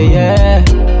 yeah, yeah.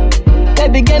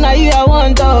 Baby girl, now you I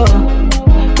want to.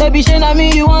 Baby, shey na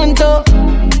me you want to.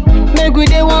 Make we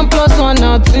day 1 + 1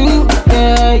 or 2.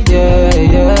 Yeah, yeah,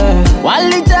 yeah. 1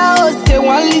 liter, oh say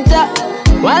 1 liter.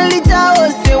 1 liter, oh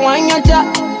say 1 yacha.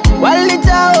 1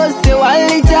 liter, oh say 1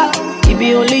 liter. It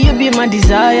be only you be my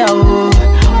desire, oh.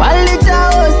 1 liter,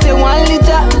 oh say 1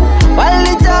 liter. 1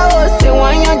 liter, oh say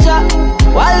 1 yacha.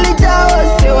 1 liter,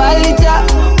 oh say 1 liter.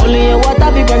 Only your water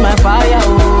be burn my fire, oh.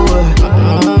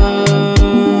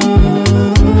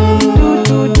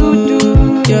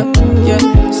 Yeah, yeah.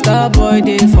 Star boy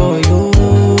day for you.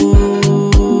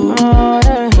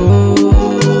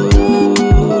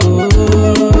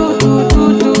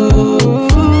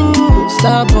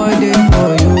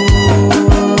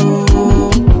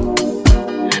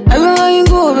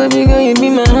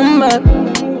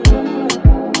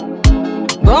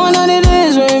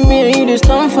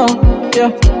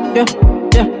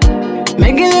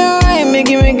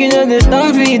 make you just the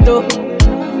stand feet though.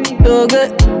 So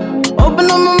good. Open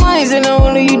up my mind, and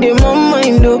only you did my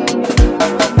mind though.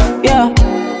 Yeah.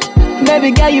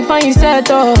 Baby girl, you find yourself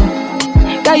though.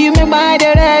 Girl, you make my head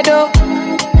red though.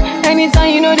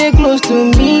 Anytime you know they close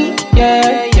to me.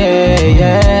 Yeah, yeah,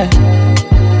 yeah.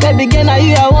 Baby girl, now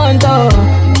you I want though.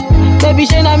 Baby,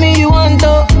 shey na me you want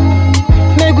though.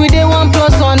 Make we dey 1 +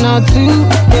 1 or 2.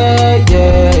 Yeah,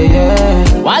 yeah,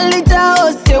 yeah. 1 liter,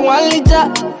 oh say 1 liter.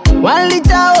 1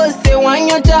 liter, oh say 1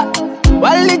 yacha.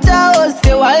 1 liter, oh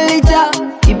say 1 liter.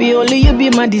 It be only you be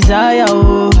my desire,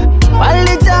 oh. 1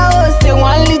 liter, oh say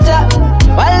 1 liter.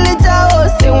 1 liter, oh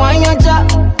say 1 yacha.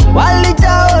 1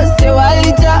 liter, oh say 1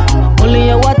 liter. Only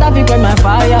your water fi quench my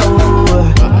fire, oh.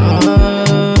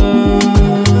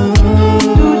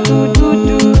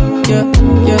 Yeah,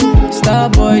 yeah. Star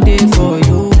boy day for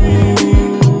you.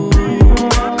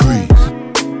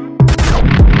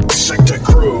 Sector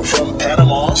Crew from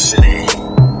Panama City.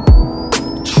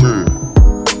 True.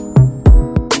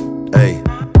 Hey,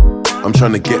 I'm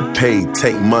trying to get paid,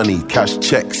 take money, cash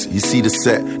checks. You see the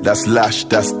set, that's Lash,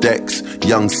 that's Dex.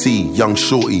 Young C, Young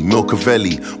Shorty,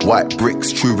 Milcavelli. White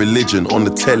bricks, True Religion on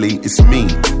the telly, it's me.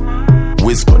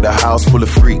 Wiz got the house full of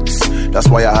freaks. That's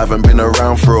why I haven't been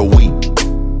around for a week.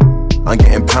 I'm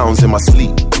getting pounds in my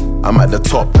sleep. I'm at the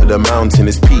top of the mountain,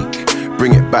 it's peak.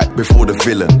 Bring it back before the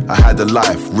villain. I had a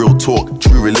life, real talk,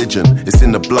 true religion. It's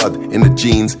in the blood, in the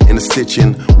jeans, in the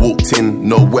stitching. Walked in,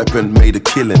 no weapon, made a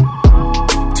killing.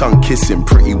 Tongue kissing,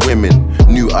 pretty women.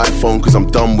 New iPhone cause I'm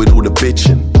done with all the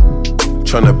bitching.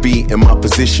 Tryna be in my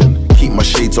position. Keep my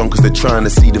shades on cause they're trying to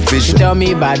see the vision. She tell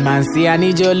me, bad man, see I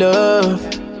need your love.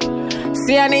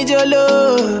 See I need your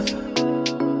love.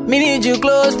 Me need you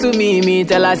close to me. Me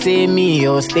tell her say me,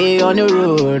 oh stay on the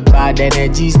road. Bad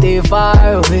energy stay far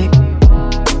away.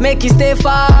 Make you stay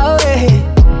far away.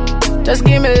 Just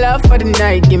give me love for the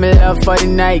night. Give me love for the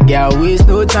night. Girl, waste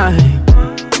no time.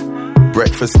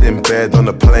 Breakfast in bed on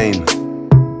a plane.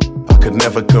 I could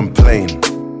never complain.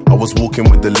 I was walking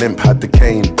with the limp, had the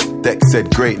cane. Deck said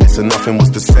greatness and nothing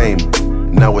was the same.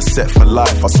 Now we're set for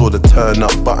life. I saw the turn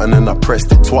up button and I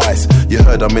pressed it twice. You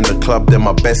heard I'm in the club, then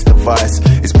my best advice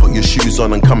is put your shoes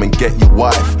on and come and get your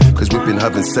wife. Cause we've been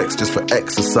having sex just for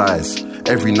exercise.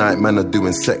 Every night man are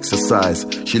doing sexercise.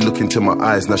 She look into my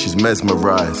eyes, now she's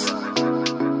mesmerized.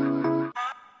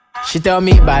 She tell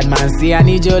me, bad man, see I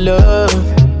need your love.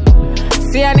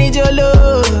 See I need your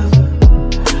love.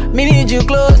 Me need you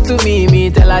close to me. Me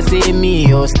tell her say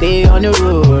me, oh stay on the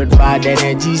road. Bad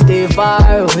energy stay far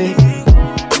away.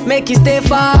 Make you stay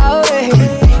far away.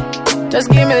 Just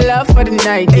give me love for the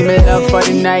night. Give me love for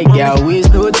the night. Girl,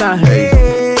 waste no time.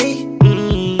 Hey,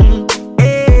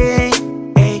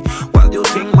 what do you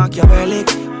think Machiavelli?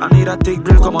 I need a thick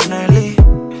drill como Nelly.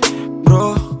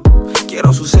 Bro,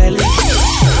 quiero su celi.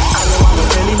 Algo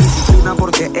de disciplina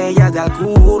porque ella es de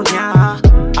Alcurnia.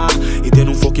 Y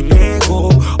tiene un fucking ego.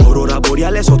 Aurora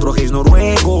boreales, otro gays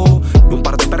noruego. Y un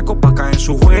par de percos pa' caer en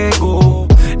su juego.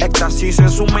 Éxtasis en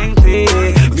su mente.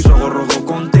 Mis ojos rojos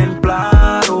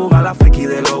contemplaron a la friki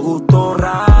de los gustos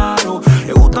raros.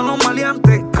 Le gustan los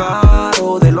maleantes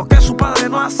caros, de lo que su padre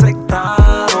no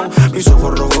aceptaron. Mis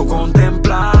ojos rojos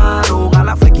contemplaron a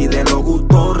la friki de los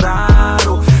gustos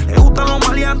raros. Le gustan los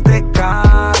maleantes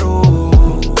caros.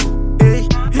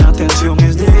 Mi atención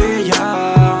es de ella.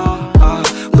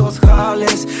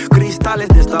 Cristales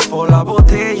destapó la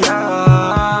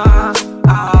botella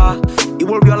y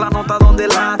volvió a la nota donde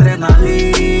la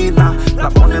adrenalina la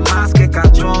pone más que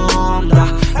cachonda.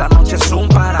 La noche es un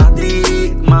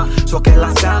paradigma, so que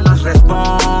las ganas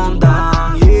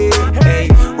respondan. Hey,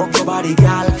 rock your body,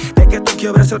 gal. De que tú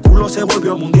quiebres el culo se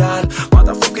volvió mundial.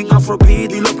 Motherfucking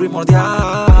Afrobeat y lo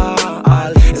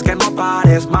primordial es que no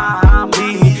pares,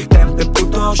 mami. Tempted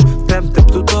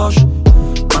to touch.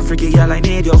 My freaky girl, I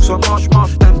need you so much.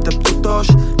 Tempted to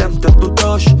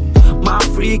touch. My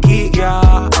freaky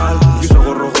girl. Mis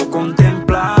ojos rojos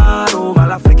contemplaron a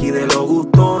la freaky de los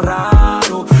gustos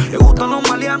raros. Le gustan los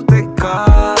maleantes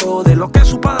caros, de lo que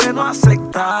su padre no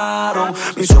aceptaron.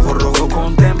 Mis ojos rojos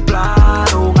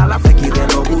contemplaron a la freaky de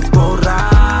los gustos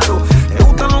raros. Le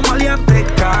gustan los maleantes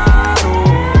caros.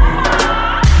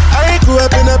 I grew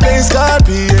up in a place called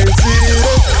PNC.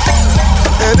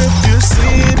 And if you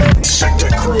see me,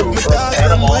 Sector Crew from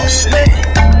Panama City.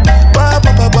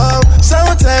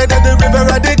 Southside of the river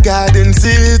at the Garden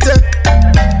City.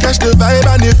 Catch the vibe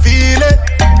and you feel it.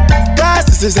 Cause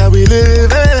this is how we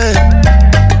live it.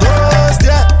 Ghost,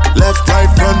 yeah. Left, right,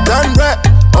 front and back.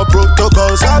 Up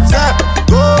protocols upset.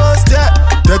 Ghost, yeah.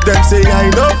 Tell them say I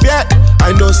know yet.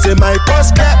 I know say my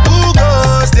post clap. Who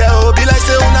ghost, yeah. Oh, be like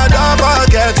say una don't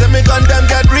forget. Say me gun them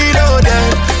get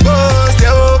reloaded. Ghost,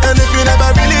 yeah. Oh, and if you never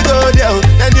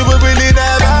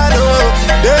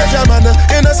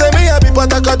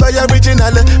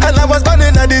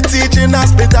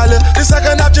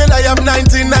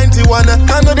one.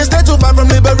 I know they stay too far from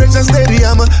Liberation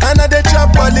Stadium. And I they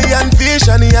chop Polly and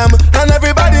fish and yam. And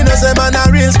everybody knows a man a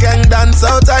real skank dance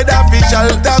outside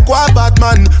official. That quad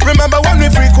Batman. Remember when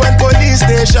we frequent police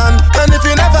station? And if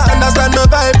you never understand my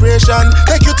vibration,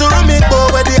 take you to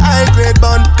Rumiko where the high grade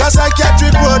bun. Cause I catch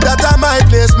with road that are my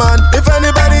place, man. If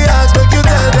anybody asks, make you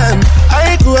tell them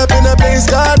I grew up in a place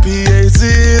called PAC.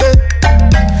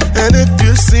 And if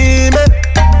you see me,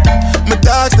 my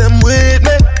dogs them with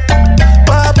me.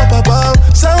 Pop, pop, pop, pop.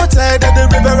 Southside of the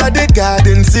river at the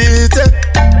Garden City.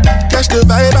 Catch the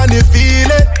vibe and you feel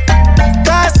it.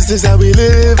 Cause this is how we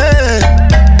live,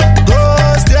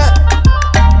 Ghost, yeah.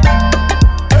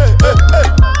 Hey, hey, hey,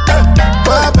 hey.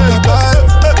 Pop, pop, pop.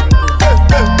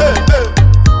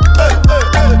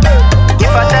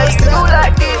 If I tell you do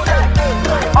like this,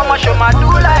 I'ma show my do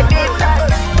like this.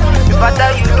 If I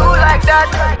tell you do like that,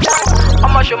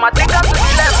 I'ma show my take them to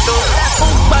the left though.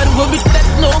 But go be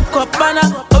techno copana,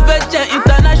 overture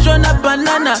international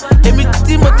banana. Emi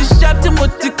Timothy sharp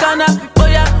Timothy kana. Oh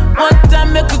yeah, one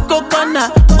time make a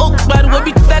coconut. Oh, but go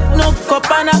be techno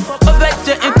copana,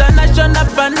 overture international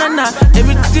banana.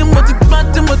 Emi Timothy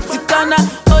kana.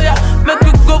 Oh yeah, make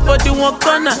you go for the one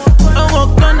corner,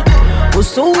 one corner. Oh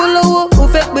so low, oh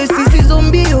fake me sissy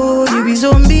zombie, oh you be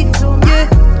zombie, yeah.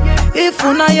 If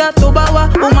unaya tobawa,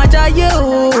 oh my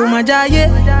jaye,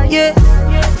 yeah.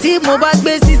 Tí mo bá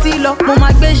gbé sisi lọ, mo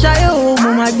máa gbé ṣayé,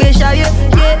 mo máa gbé ṣayé,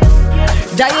 yeah.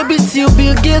 Jaye be till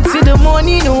Bill Gates till the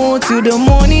morning, oh, till the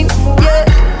morning, yeah.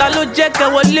 Ta ló jẹ́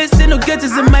kẹ́ wọlé sínú gate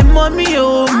is my mommy,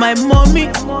 oh, my mommy,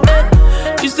 eh.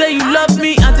 You say you love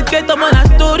me, anticipate ọmọ na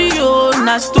story, oh,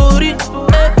 na story,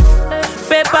 eh.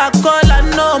 Paper call, I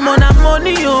know, mo na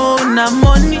money, oh, na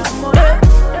money, eh.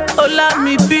 Ola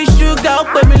mi be sugar, ó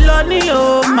pè mí lọ́ní,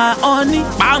 oh, my honey,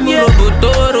 yeah.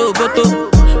 Roboto.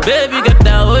 Baby, get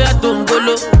down, oh yeah, don't go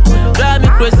low. Drive me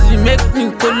crazy, make me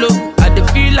go low. I dey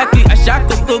feel like a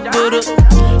shako kokoro.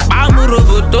 I'm a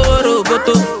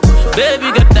roboto.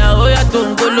 Baby, get down, oh yeah,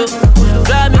 don't go low.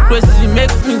 Drive me crazy,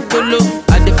 make me go low.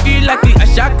 I dey feel like a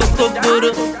shako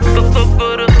kokoro.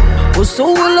 Oh so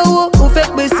low, oh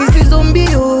fake me sissy zombie,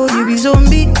 oh you be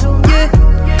zombie, yeah.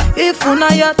 If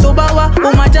unaya tobawa,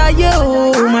 oh my jaye,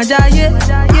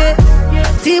 yeah.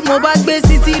 Tí mo bá gbé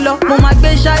sisi lọ, mo máa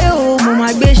gbé ṣayé, mo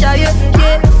máa gbé ṣayé,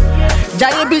 yeah.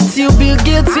 Jaye be till Bill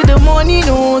Gates till the morning,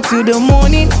 oh, till the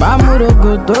morning. Bamu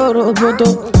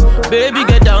roboto. Baby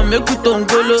get down, make we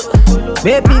tongolo.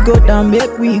 Baby go down,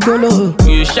 make we go low.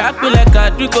 You sharp me like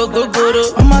a trico gogoro.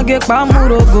 I'ma get bamu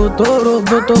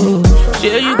roboto.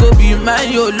 Say you go be my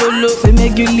yololo. Say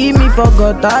make you leave me for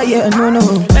gutter, yeah, no.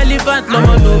 Elephant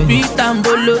lomo no be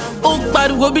tambolo. Oh,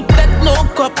 but we be techno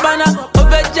copana.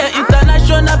 Overture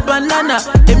international banana.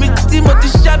 Emi Timothy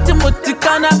sharp Timothy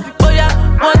kana. Oh yeah,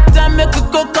 one time make a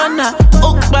coconut.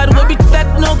 Oh, but we be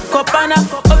techno copana.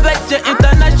 Overture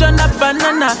international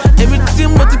banana. Emi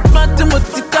Timothy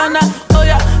kana. Oh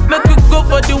yeah, make you go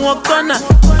for the one corner,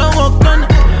 one corner.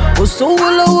 Oh so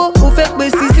low, oh fake me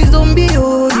sissy zombie,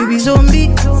 oh you be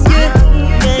zombie,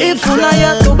 yeah. If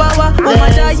unaya tobawa, oh my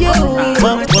jaye,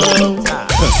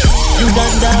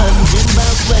 Uganda,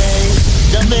 Zimbabwe,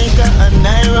 Jamaica and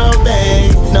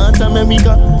Nairobi, North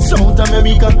America, South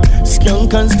America,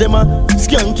 Skunkans them a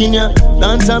skunking ya.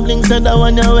 Dance and bling said that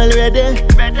one you well ready.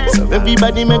 So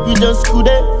everybody make we just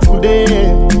today.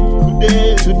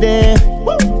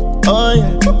 Oh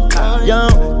yeah, yo,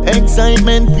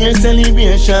 excitement, fear,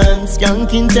 celebration.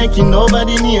 Skanking taking over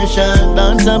the nation.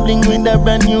 Dance and bling with a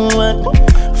brand new one.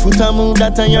 Foot a move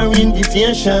that a your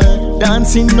invitation.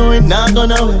 Dancing no it not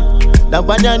gonna wait. That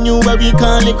bad I knew what we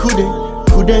call it kude.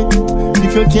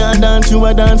 If you can't dance you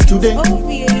a dance today.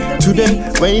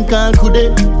 When it call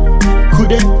kude.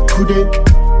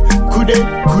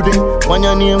 When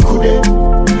your name kude.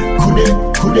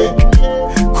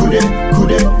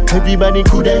 Everybody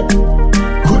kude.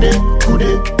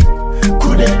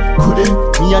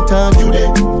 Me a talk you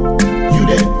there.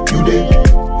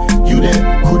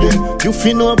 You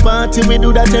feel no party, we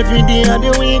do that every day of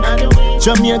the week.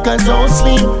 Jamaicans don't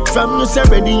sleep. From you say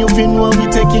ready, you feel no we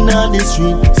taking on the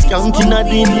street. Skanking a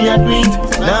beat, we a do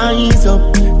it. Now ease up,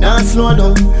 now slow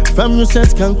down. From you say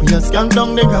skank, we a skank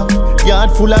down the ground.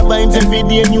 Yard full of vibes every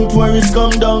day, new tourists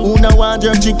come down. Who na want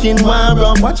your chicken, one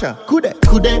rum. Watch out, kude.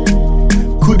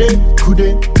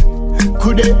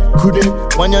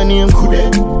 When your name kude.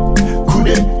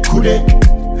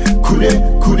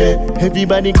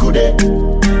 Everybody kude.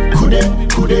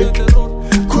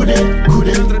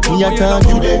 Me a talk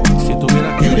you there.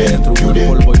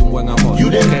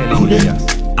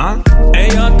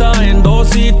 Ella está en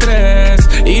 2 y 3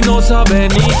 y no sabe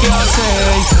ni qué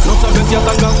hacer. No sabe si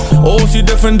atacar o si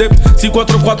defender, si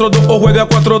 4-4-2 o juega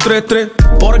 4-3-3.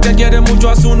 Porque quiere mucho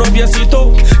a su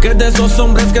noviecito, que es de esos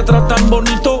hombres que tratan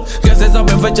bonito, que se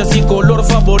saben fechas y color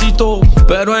favorito,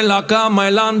 pero en la cama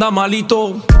él anda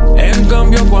malito. En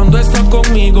cambio cuando está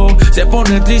conmigo se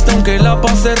pone triste aunque la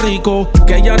pase rico,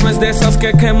 que ella no es de esas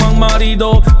que queman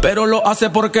marido, pero lo hace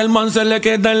porque el man se le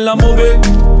queda en la move.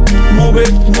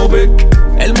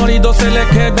 El marido se le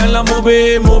queda en la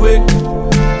move.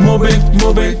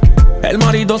 El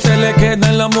marido se le queda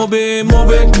en la move.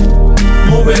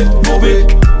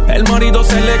 El marido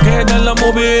se le queda en la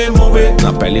move.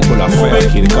 Una película fea,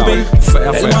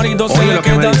 fea. El marido se Oye le lo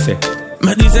que queda. me dice.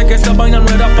 Me dice que esa vaina no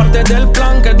era parte del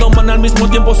plan, que dos man al mismo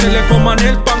tiempo se le coman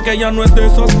el pan, que ella no es de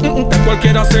esos, que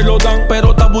cualquiera se lo dan,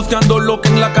 pero está buscando lo que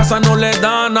en la casa no le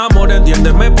dan. Amor,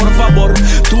 entiéndeme por favor,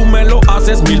 tú me lo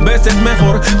haces 1000 veces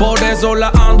mejor, por eso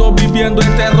la ando viviendo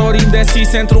en terror,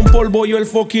 indecisa entre un polvo y el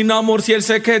fucking amor, si él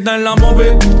se queda en la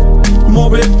move.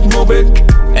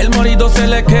 El marido se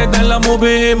le queda en la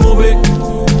move.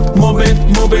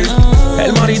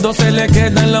 El marido se le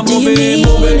queda en la move.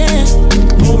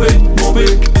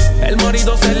 El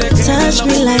marido se le queda en la Touch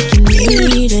me like you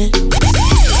need it.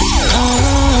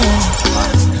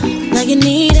 Like you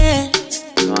need it.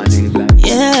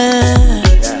 Yeah.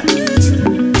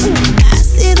 I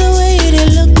see the way you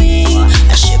did look me.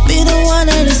 I should be the one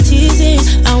that is teasing.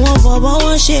 I want Baba,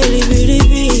 one shady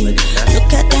beauty.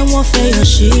 Look at them, what for your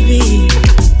she be.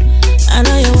 I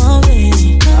know you want me.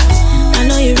 I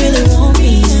know you really want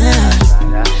me. Yeah.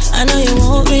 I know you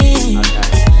want me.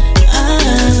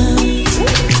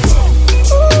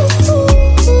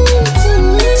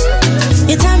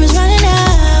 Your time is running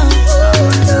out.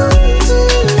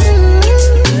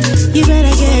 You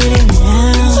better get it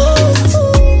now.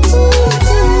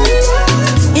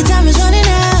 Your time is running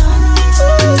out.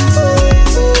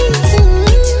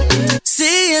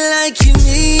 See it like you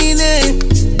mean it.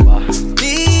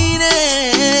 Mean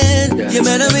it. You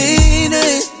better mean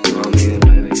it.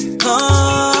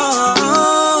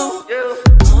 Oh,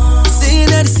 see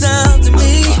that sound to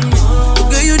me.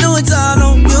 Girl, you know it's all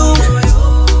on you.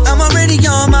 I'm already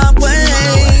on my way.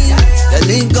 That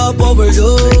link up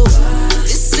overdue.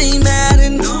 This ain't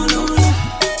Madden.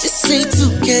 This ain't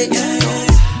 2K.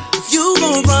 If you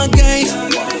gon' run game,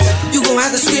 you gon'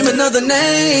 have to scream another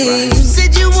name. You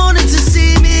said you wanted to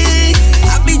see me.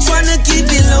 I be tryna keep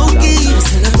it low key.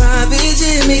 Send a private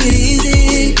jet, make it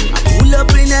easy. I pull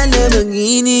up in that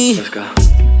Lamborghini. Let's go.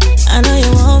 I know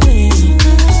you want me.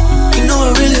 You know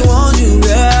I really want you,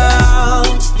 girl.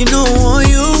 You know I want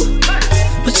you,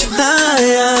 but you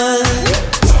high.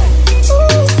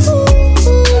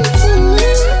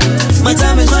 My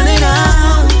time is running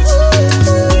out.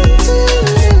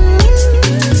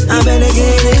 I better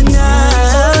get it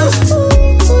now.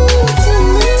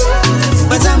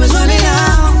 My time is running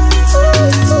out.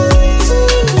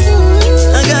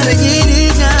 I gotta get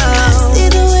it now. I see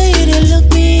the way you did look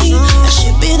me. I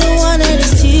should be the one that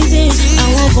is teasing. I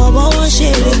want Baba, one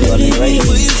shady beauty.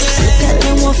 Look at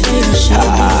them, what for your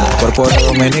shady. Cuerpo de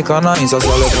dominicana,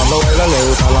 insaciable cuando baila. Le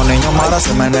gusta a los niños maras,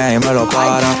 se menea y me lo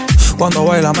para. Cuando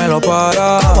baila me lo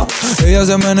para. Ella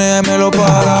se menea y me lo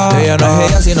para. Ella no es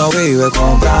ella si no vive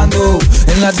comprando.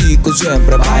 En la disco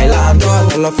siempre bailando.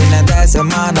 Todos los fines de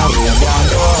semana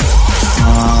rumbeando.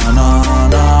 No.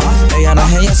 Ella no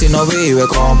es ella si no vive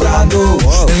comprando.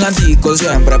 En la disco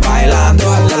siempre bailando.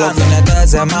 Todos los fines de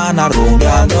semana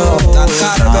rumbeando.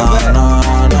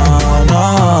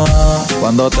 No.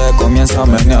 Cuando te comienza a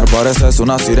menear pareces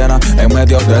una sirena en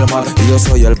medio del mar. Y yo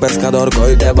soy el pescador que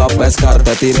hoy te va a pescar.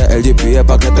 Te tiré el GPS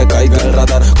pa' que te caiga el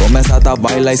radar. Comenzaste a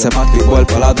bailar y se me activó el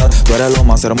paladar. Tú eres lo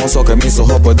más hermoso que mis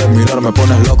ojos pueden mirar. Me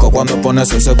pones loco cuando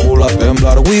pones ese culo a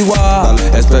temblar. Wiwa,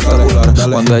 espectacular.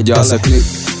 Cuando ella hace click,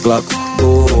 clack,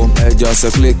 boom. Ella hace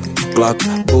click, clack,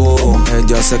 boom.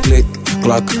 Ella hace click,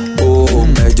 clack,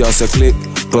 boom. Ella hace click,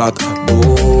 clack,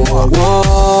 boom.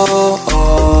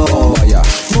 Vaya.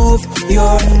 Move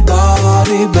your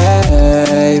body,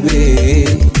 baby.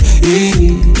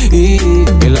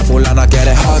 Y la fulana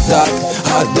quiere hot dog.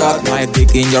 My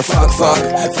dick in your fuck.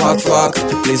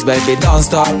 Please baby don't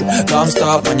stop.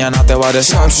 Mañana te va de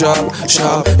shop.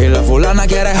 Y la fulana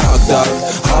quiere hot dog.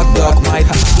 My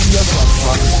dick in your fuck.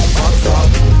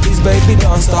 Please baby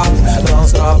don't stop.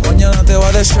 Mañana te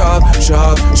va de shop.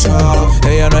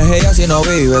 Ella no es ella si no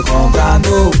vive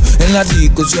comprando. En la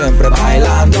disco siempre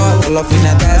bailando. Todos los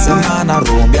fines de semana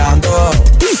rumbeando.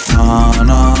 No. Ella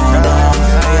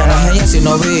no es ella si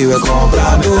no vive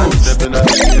comprando.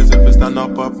 Stand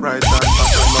up upright and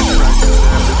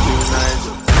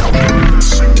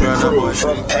everything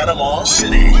from Panama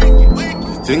City. She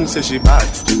thinks that she bad,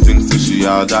 she thinks that she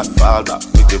all that fall back.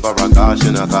 give her a call,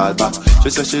 she not call back. She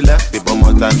said she left me, but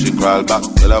more time she crawl back.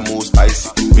 Girl, I move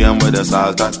spicy, me and with the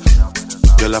salt at.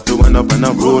 Girl, I feel when up and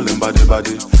I'm rolling body.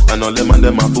 And all them and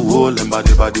them have to hold them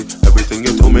body. Everything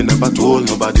you told me never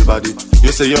told nobody body.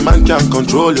 You say your man can't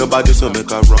control your body, so make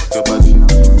her rock your body.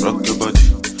 Rock your body,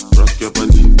 rock your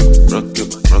body, rock your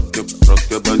body, rock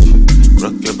your body,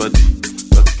 rock your body,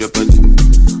 rock your body.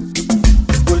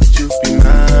 Would you be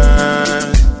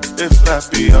mine if I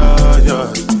be all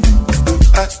yours?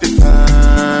 I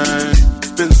define,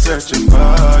 been searching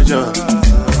for you.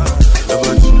 Your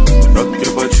body, rock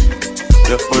your body,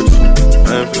 your body,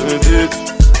 I'm feeling it.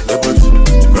 Your body,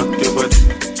 rock your body,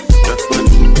 your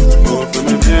body, move for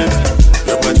me, dear.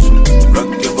 Your body,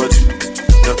 rock your body,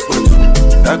 your body,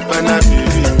 that banana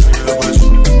baby. Your body,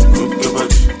 move your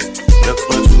body, your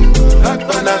body, that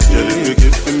banana. Girl, if you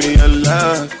give me your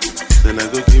love, then I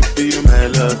go give you my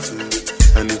love too.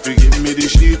 And if you give me the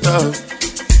shit up,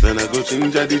 then I go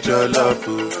change the your love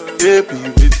too. Baby,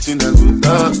 waiting I go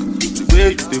talk. The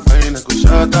way you define I go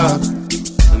shut up.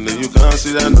 And then you can't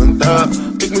sit down on top.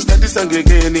 Make me start this song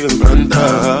again in front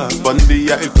of. One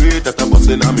day I agree that I'm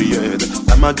busting on me head.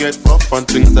 I'ma get rough and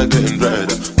things are getting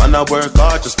dread. Man, I work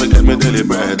hard just to get me daily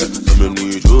bread. So me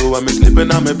need you when me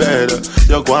sleeping on me bed.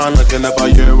 You go on like you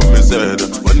never hear what me said.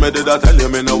 When me did I tell you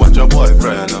me know what your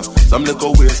boyfriend? Some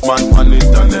little waste man on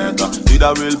internet. Need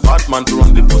a real bad man to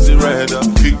run the pussy red.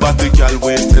 Big body girl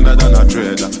waist thinner than a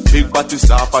trader. Big body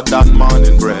softer than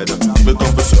morning bread. Me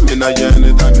come for swimming a year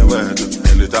anytime you wed.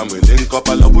 Anytime we link up,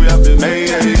 I love we have been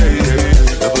made.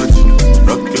 Your body,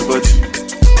 rock your body,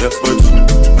 your body,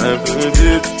 I'm feeling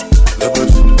it. Your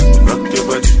body, rock your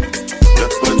body,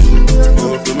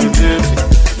 move for me, dear.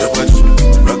 Your body,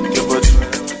 rock your body,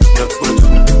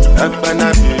 I'm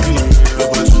banana baby. Your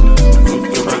body, move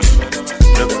your body,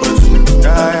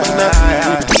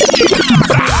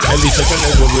 Él dice que le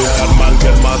vuelve al man, que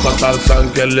el mata Tarzán,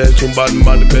 que él es un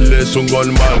Batman, que él es un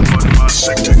Goldman.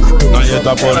 Nadie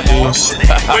está por ti.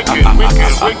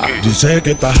 Dice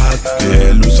que está hot, que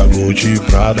él usa Gucci y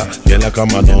Prada, y en la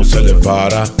cama no se le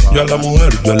para. Yo a la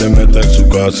mujer yo le meto en su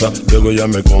casa, luego ella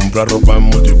me compra ropa en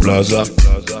Multiplaza.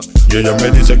 Y ella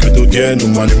me dice que tú tienes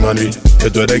un money, que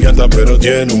tú eres gata pero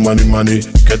tienes un money,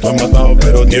 que tú has matado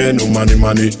pero tienes un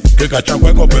money, que cacha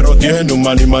hueco pero tienes un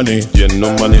money, tiene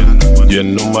un money,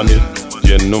 tiene un money,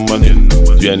 tiene un money,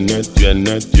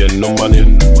 tiene un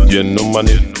money, tiene un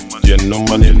money, tiene un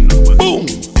money, boom.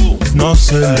 No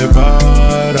se le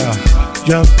para,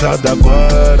 ya está de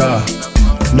acuerdo.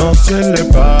 No se le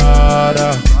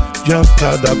para, ya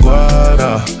está de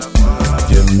acuerdo.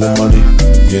 Tiene un money,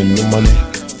 tiene un money.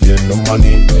 Tiene un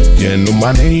money, tiene un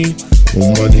money,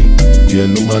 un money,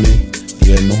 tiene un money,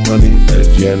 tiene un money,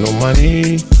 tiene un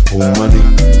money, un money,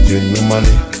 tiene un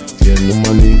money, tiene un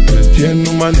money, tiene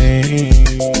un money,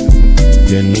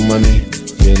 tiene un money,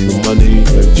 tiene un money,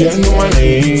 tiene un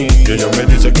money. Y ella me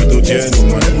dice que tú tienes un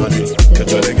money, que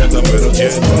tú eres gata pero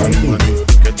tienes un money.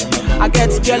 I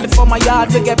get girl for my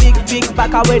yard, we get big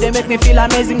back away, they make me feel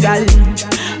amazing, girl.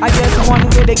 I get one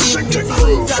way they give me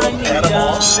keys and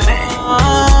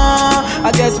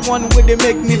I get one way they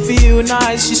make me feel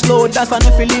nice. She slow dance and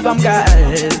if you leave, I'm girl.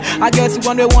 I get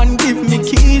one way one give me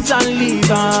keys and leave.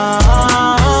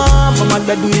 But my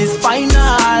bed is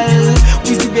final.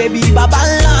 We see baby baba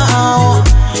now.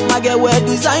 My girl wear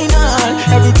designer.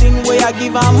 Everything way I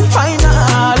give I'm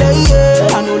final.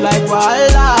 Yeah, I know like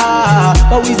Walla.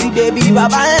 But we see baby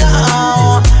baba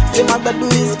now. Say my bed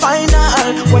is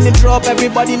final. When they drop,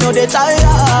 everybody know they tired.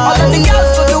 All of the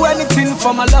girls go do anything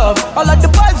for my love. All of the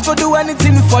boys go do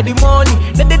anything for the money.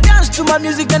 Then they dance to my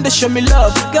music and they show me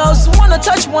love. Girls wanna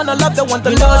touch, wanna love, they want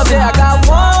the love. Say I got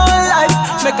one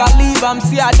life, make I leave, I'm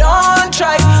see I don't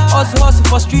try. Hustle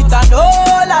for street and no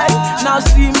life. Now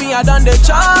see me, I done the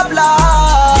job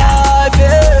life.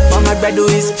 Yeah. But my bed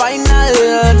is final.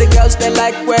 The girls they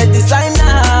like wear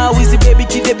designer. We see baby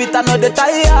kid they beat another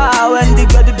tire. When they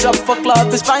got the drop for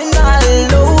club is final.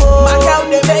 Oh. My girl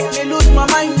they make me lose my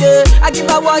mind. I give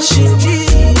her what she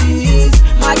needs.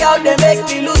 My girl they make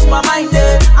me lose my mind.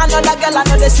 Another girl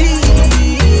another see.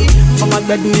 But my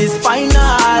bed is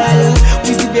final.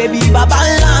 We see baby baba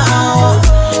now.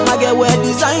 My girl wear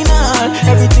designer.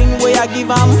 Everything way I give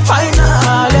I'm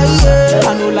final. Yeah.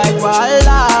 I know like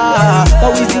Walla.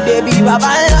 But we see baby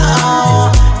baba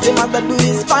now. Say my bed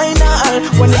is final.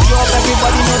 When they drop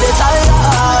everybody know they tired.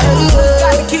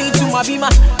 Got the key to my beamer.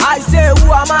 I say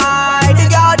who am I? The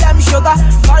girl them sugar.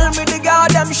 Call me the girl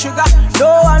them sugar.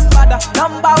 No one bother.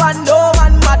 Number one no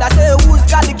one mother. Say who's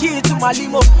got the key to my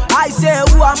limo? I say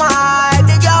who am I?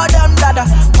 The girl them dada.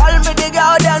 Call me the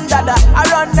girl them dada. I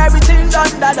run everything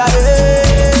done dada.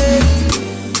 Hey.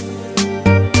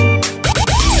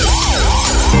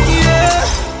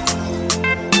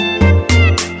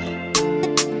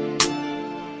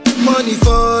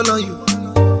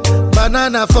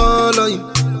 Banana fall on you,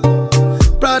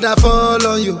 Prada fall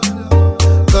on you,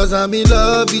 cause I'm in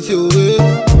love with you.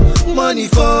 Money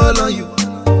fall on you,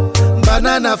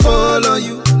 banana fall on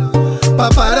you,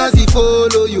 paparazzi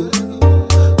follow you,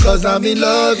 cause I'm in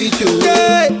love with you.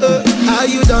 Yeah, are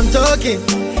you done talking?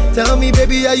 Tell me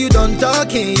baby, are you done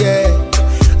talking? Yeah,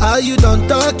 are you done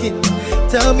talking?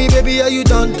 Tell me baby, are you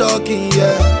done talking?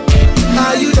 Yeah,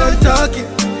 are you done talking?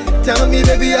 Tell me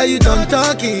baby, are you done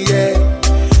talking? Yeah,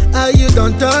 are you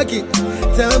done talking?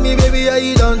 Tell me baby, are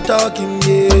you done talking?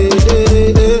 Yeah,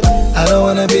 I don't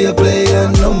wanna be a player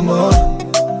no more.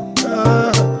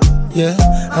 Yeah,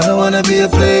 I don't wanna be a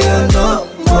player no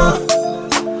more.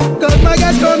 Cause my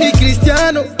guys call me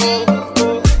Cristiano,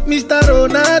 Mr.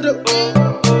 Ronaldo,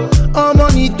 I'm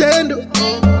on Nintendo.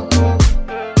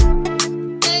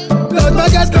 Cause my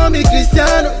guys call me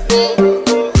Cristiano,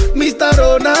 Mr.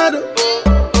 Ronaldo,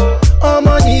 I'm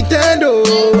on Nintendo.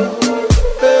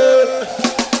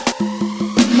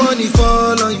 Money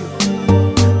fall on you,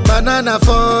 banana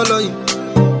fall on you,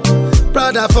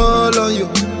 Prada fall on you,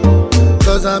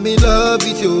 cause I'm in love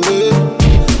with you.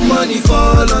 Money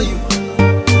fall on you,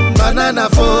 banana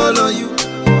fall on you,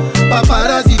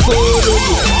 paparazzi follow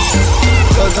you,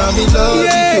 cause I'm in love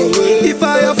with you. If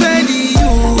I offend you,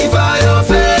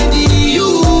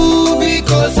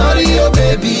 because sorry oh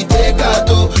baby, take out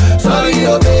to. Sorry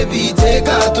oh baby, take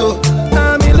out to.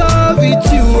 I'm in love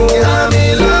with you, I'm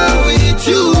in love with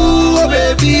you, oh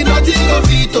baby. Nothing of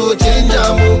it to change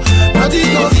amo,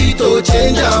 nothing of it to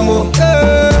change amo.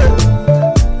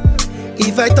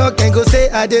 If I talk and go say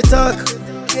I dey talk,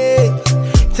 hey.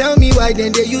 Tell me why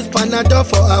then they use Panadol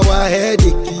for our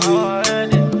headache.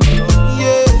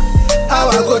 Yeah, how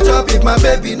I go chop if my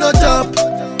baby no chop?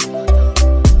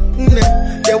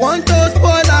 They want to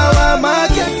spoil our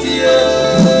market.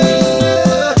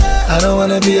 Yeah, I don't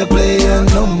wanna be a player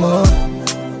no more.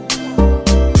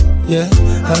 Yeah,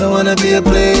 I don't wanna be a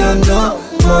player no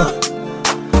more.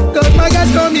 Cause my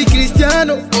guys call me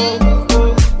Cristiano,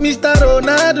 Mr.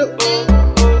 Ronaldo,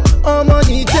 I'm on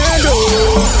Nintendo.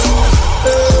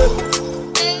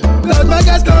 Cause my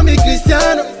guys call me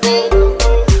Cristiano,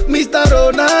 Mr.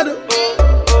 Ronaldo,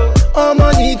 I'm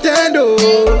on Nintendo.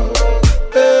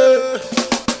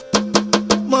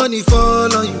 Money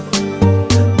fall on you,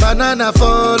 banana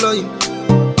fall on you,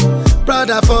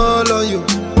 Prada fall on you,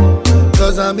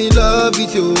 cause I'm in love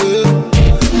with you.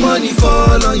 Money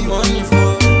fall on you,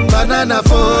 banana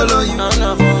fall on you,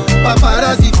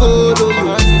 paparazzi follow you,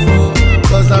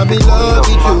 cause I'm in love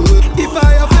with you. If I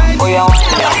offend you,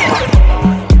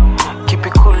 keep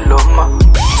it cool, ma.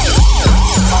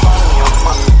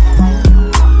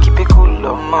 Keep it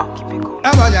cool, ma. I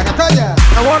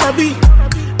wanna be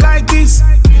like this.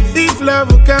 If love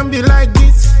can be like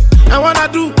this, I wanna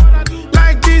do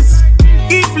like this.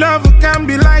 If love can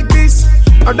be like this,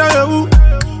 I don't know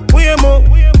we are more.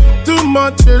 Too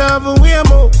much love, we are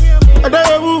more. I don't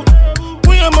know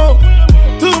we are more.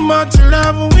 Too much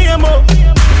love, we are more.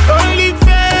 Only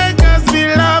fakers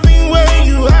be loving when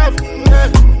you have.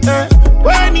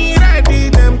 When he ready,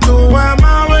 them to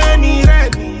wama when he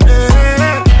ready.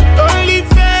 Only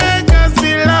fakers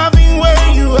be loving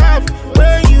when you have.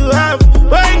 When you have.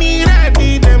 When he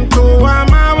ready, them to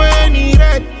wama when he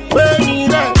ready. When he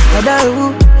ready.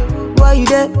 Why you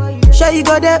there? Sure you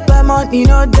got that by money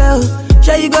no tell.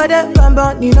 Sure you got that by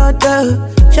money no tell.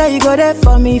 Sure you got that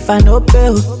for me if I no pay.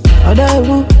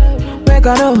 Make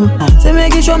I know. Say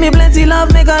make you show me plenty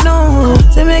love, make I know.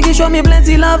 Say make you show me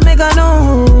plenty love, make I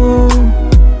know.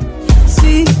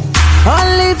 See,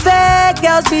 only fake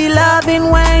girls be loving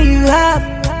when you have.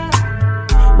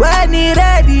 When he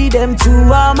ready, them two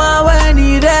armor when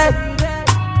he ready.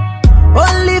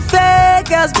 Only fake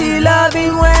girls be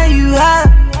loving when you have.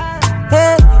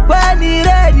 Hey, when he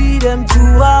ready, them two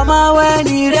armor when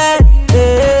he ready.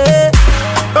 Hey.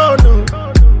 Oh no,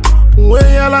 when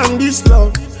you land this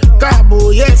love. Cabo,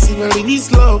 yes, even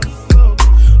this love.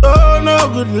 Oh, no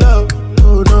good love.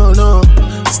 Oh, no, no.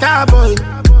 Starboy.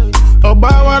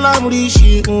 Obawala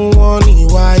Mrishi, Mwani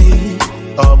Wai.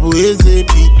 Obu Eze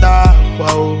Pita.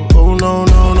 Wow. Oh, no,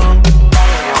 no, no.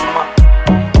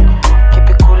 Keep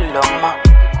it cool, ma.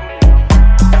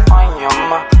 Wine your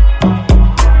ma.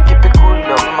 Keep it cool,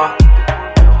 ma.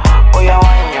 Oh, yeah,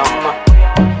 wine your ma.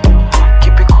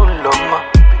 Keep it cool, ma.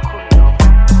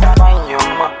 Wine your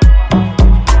ma.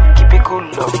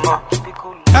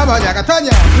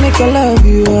 Make I love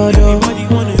you, although.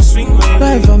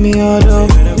 Ride for me, although.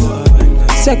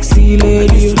 Sexy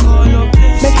lady.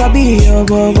 Make I be your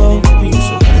bobo.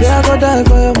 Yeah, I go die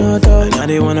for your mother. Now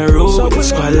they wanna roll with the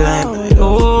squad line.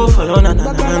 Oh, follow na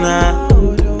na na na.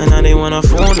 And now they wanna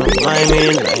phone up my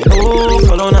man. Like, oh,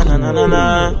 follow na na na na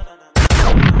na.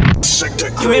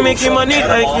 You ain't making money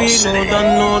like we. No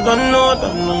done.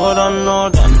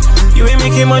 You ain't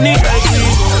making money like we.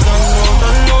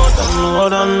 No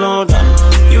done.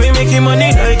 You ain't making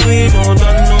money like we. No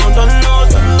done.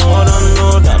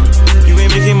 You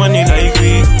ain't making money like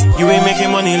we. You ain't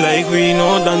making money like we.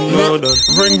 No done.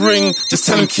 Ring, just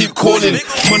tell him keep calling.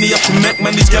 Money up to neck,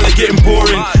 man, these gal are getting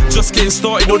boring. Just getting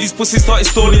started, all these pussies started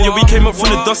stalling. Yeah, we came up from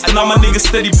the dust and now my niggas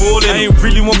steady balling. I ain't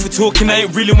really one for talking, I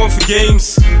ain't really one for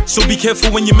games. So be careful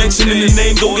when you're mentioning the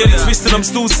name. Don't get it twisted, I'm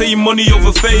still saying money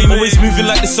over fame. Always moving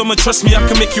like the summer, trust me, I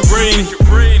can make it rain.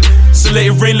 So let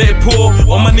it rain, let it pour.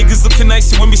 All my niggas looking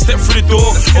nice when we step through the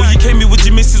door. Oh, you came here with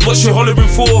your missus, what she hollering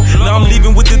for? Now I'm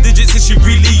leaving with the digits, is she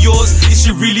really yours? Is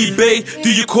she really bae? Do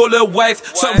you call her wife?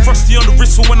 Something frosty on the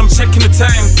wrist for when I'm checking the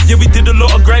time. Yeah, we did a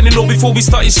lot of grinding, all before we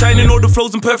started shining. All the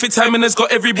flows in perfect timing has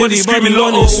got everybody screaming,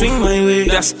 wanna swing my way.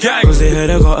 That's gang. Cause they heard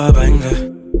I got a banger.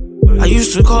 I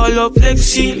used to call up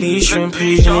Lexi, Lee, Shrimp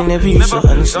Page, and they never used to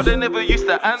answer.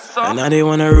 And now they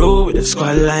wanna roll with the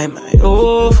squad like my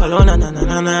follow na.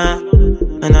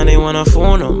 And now they wanna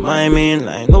phone on my main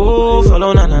line.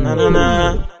 Follow na.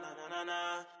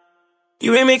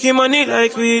 You ain't making money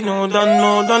like we. No done.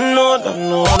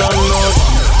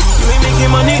 You ain't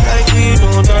making money like we.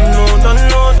 No done.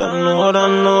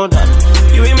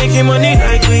 You ain't making money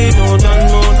like we. No done.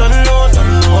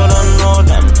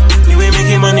 You ain't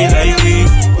making money like we.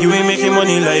 You ain't making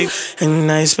money like.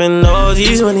 And I spend all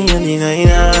these money on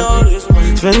designer.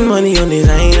 Spend money on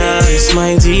designer. It's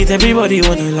my teeth, everybody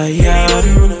wanna lie.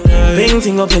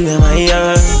 Painting up in them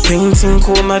eye. Painting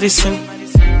cool Madison.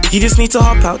 You just need to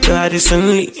hop out to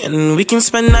Addison Lee, and we can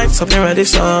spend nights up in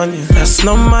Radisson. Yeah. That's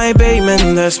not my baby,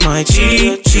 man, that's my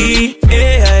cheat. Yeah.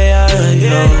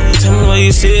 Tell me what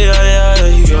you say,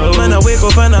 yo. Man, I wake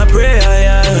up and I pray,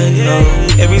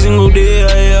 every single day,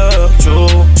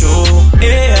 Joe.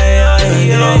 Yeah.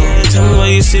 Tell me what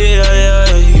you say,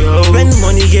 yo. Spend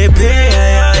money, get paid,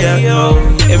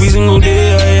 every single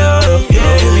day,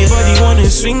 everybody wanna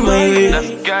swing my way,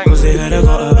 cause they heard I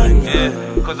got a banger.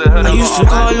 I used to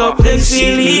call up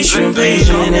Lexi, Lee, Shrimp Page,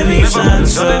 and they never used to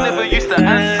answer.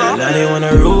 And now they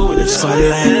wanna roll with the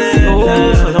spotlight.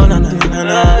 Follow na. And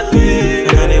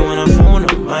now they wanna phone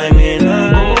up my main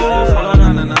line. Follow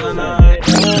na. Maybe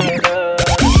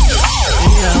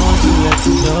I want to let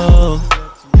you know.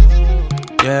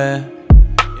 Yeah.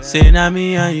 Say now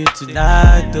me and you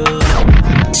tonight, though.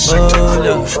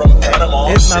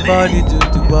 If my body do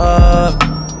the work.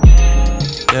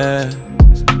 Yeah.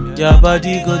 Your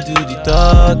body go do the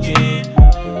talking.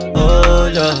 Oh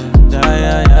Lord,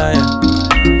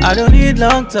 yeah. I don't need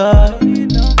long talk.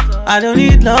 I don't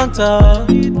need your love.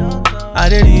 I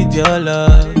don't need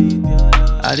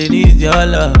your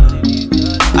love.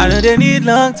 I know they need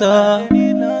long talk.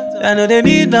 I know they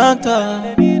need long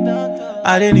talk.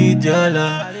 I don't need your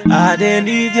love. I don't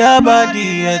need your body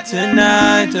here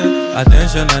tonight.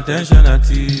 Attention, attention.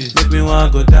 Make me wanna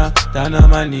go down on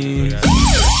my knees.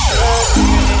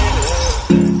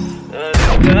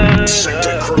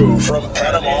 Sector crew from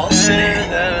Panama City.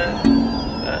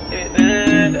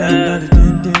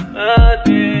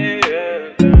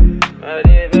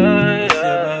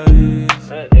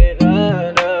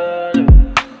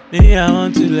 Me, I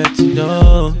want to let you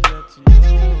know.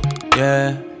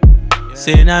 Yeah.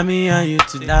 Say now me and you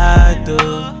tonight,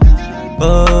 though.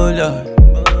 Oh Lord,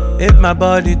 if my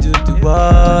body do the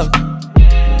work.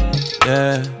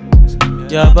 Yeah.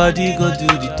 Your body go do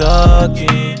the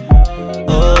talking.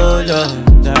 Oh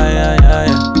Lord, yeah.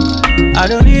 I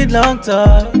don't need long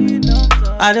talk.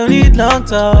 I don't need your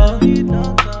love.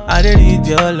 I don't need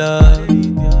your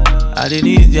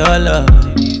love.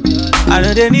 I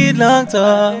know they need long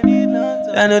talk.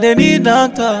 I know they need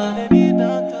long talk.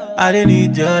 I don't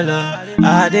need your love.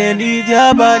 I don't need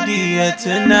your body here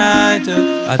tonight.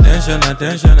 Attention,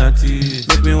 attention.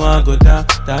 Make me wanna go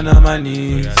down on my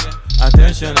knees.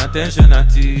 Attention, make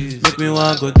me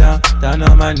wanna go down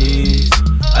on my knees.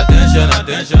 Attention,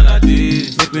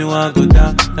 make me wanna go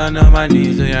down on my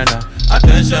knees. Oh yeah, nah.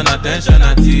 Attention, make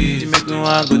me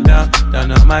wanna go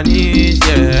down on my knees.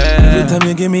 Yeah. Every time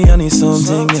you give me, I need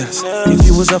something else. If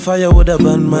you was a fire, would have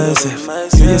burned myself.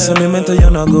 You yes, I'm mental, you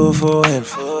not go for help.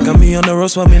 Got me on the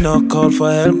roast, but me not call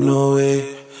for help. No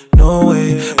way.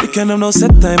 We can't have no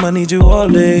set time, I need you all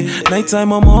day.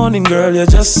 Nighttime or morning, girl, you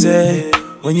just say.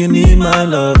 When you need my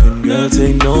loving, girl,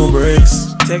 take no breaks.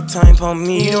 Take time for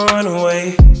me, don't run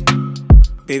away.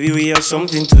 Baby, we have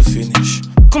something to finish.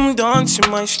 Come down to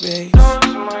my space.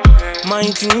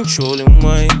 Mind controlling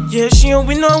my. Yeah,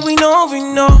 we know.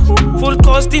 Full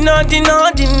cost, dinner.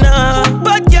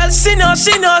 But girl, sinner.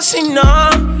 So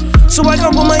I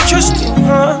can put my trust in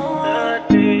her.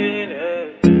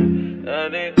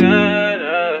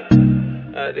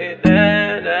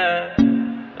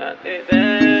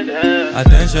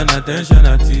 Attention, attention,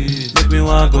 attention. Make me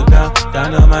wanna go down,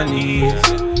 down on my knees.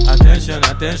 Attention,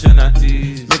 attention,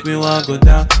 attention. Make me wanna go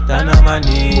down, down on my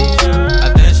knees.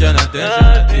 Attention, attention,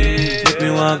 attention. Make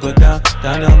me wanna go down,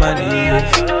 down on my knees.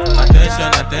 Attention,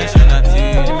 attention,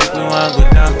 attention. Make me wanna go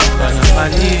down, down on my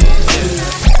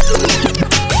knees.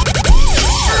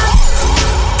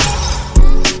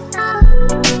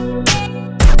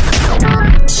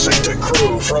 Sector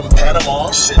Crew from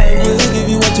Panama City. I will give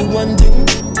you what you wanting.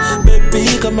 Baby,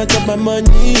 come and get my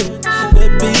money.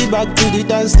 Baby, back to the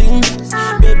dance thing.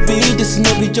 Baby, this is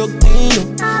no be joke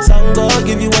thing. Sango,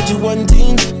 give you what you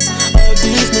wanting. All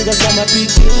these niggas are my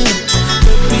picking.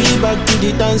 Baby, back to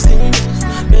the dance thing.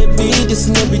 Baby, this is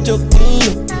no be joke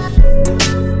thing.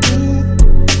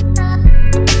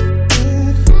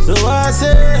 So I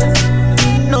say,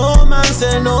 no man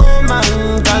say no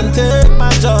man can take my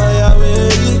joy away.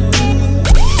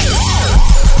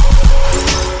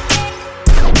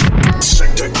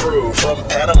 Sector Crew from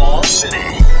Panama City.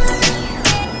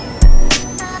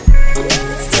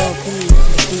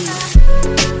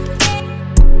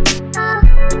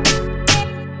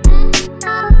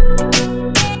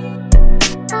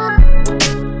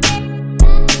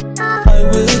 I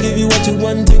will give you what you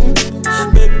wanting.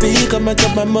 Baby, come and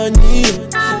get my money.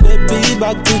 Baby,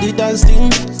 back to the dance thing.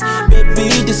 Baby,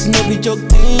 this is no be joke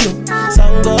thing.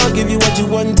 Sango, give you what you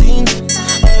wanting.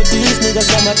 All these niggas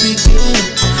are my picking.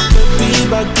 Baby,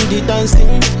 back to the dance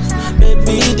thing.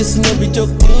 Baby, this is no be joke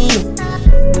thing.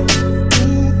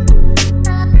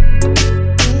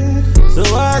 So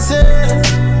I say,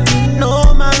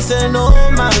 no man say no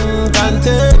man can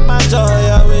take my joy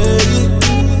away.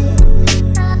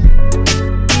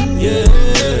 Yeah,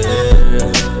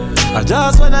 I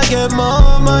just wanna get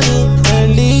more money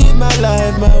and live my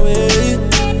life my way.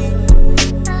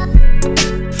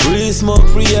 Free smoke,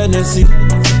 free energy,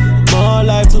 more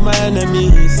life to my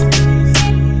enemies.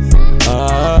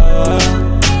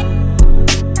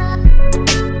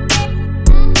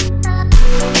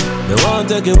 They won't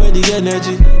take away the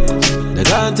energy. They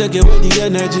can't take away the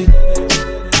energy.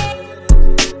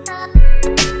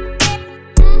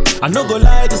 I no go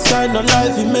lie, this kind of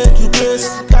life it make you crazy.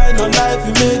 Kind of life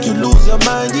it make you lose your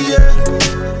mind, yeah.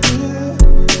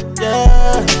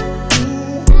 Yeah.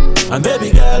 And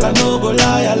baby girl, I no go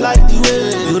lie, I like the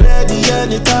way you ready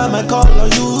anytime I call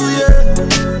on you, yeah.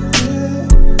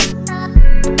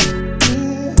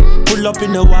 Pull up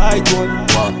in the white one,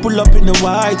 pull up in the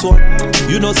white one.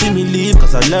 You don't see me leave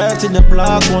cause I left in the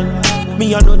black one.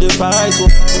 Me, I know the fight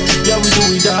one. Yeah, we do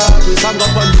it that way. Hang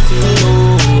up on the thing, oh.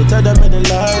 Tell them in the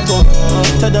light one.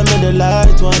 Tell them in the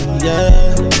light one,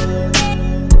 yeah.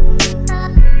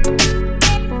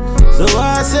 So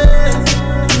I say,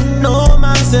 no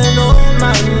man say no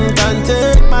man can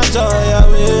take my joy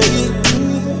away.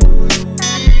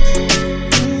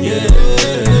 Yeah.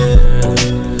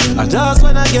 I just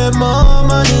wanna get more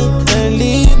money and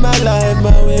live my life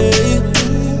my way.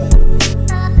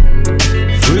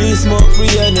 Free smoke,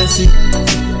 free energy,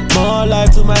 more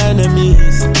life to my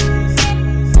enemies.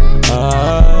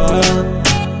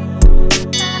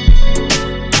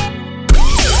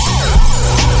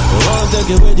 They won't take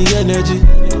away the energy.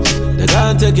 They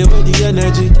can't take away the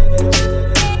energy.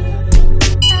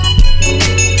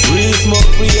 Free smoke,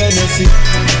 free energy,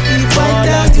 more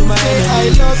life to my enemies. I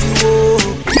love you, oh.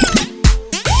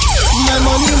 My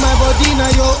money, my body,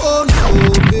 now your own, oh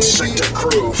baby. Sector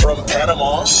Crew from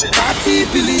Panama City. 30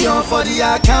 billion for the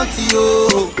account, yo.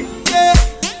 Yeah,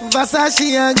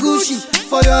 Versace and Gucci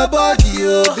for your body,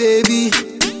 oh baby.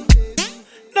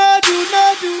 No do,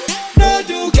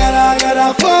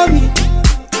 gotta for me.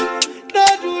 No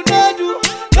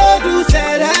do,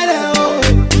 say that, oh.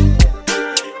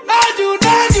 No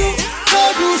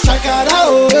do, shakara, oh.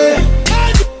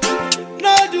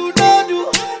 No do,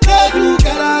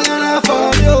 gotta for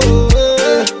me, oh.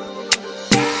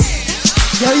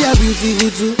 Girl, you're beautiful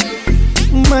too.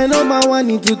 My number one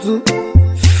in tutu.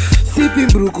 Sipping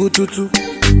bruku tutu.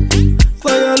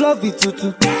 For your love it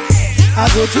tutu. I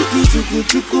go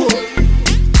chuku.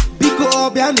 Biko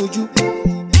obianuju.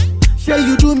 Say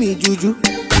you do me juju.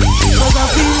 Cause I'm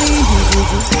feeling you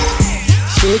juju.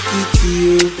 Shake it to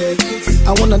you. I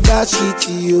wanna dash it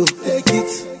to you.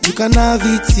 You can have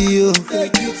it to you.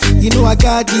 You know I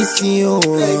got this in you.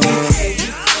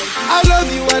 I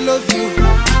love you. I love you.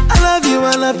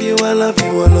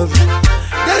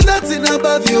 There's nothing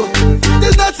above you.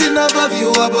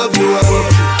 Above you.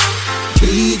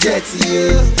 Jet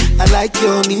you. I like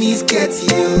your mini skirt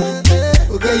you.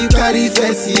 Okay, you carry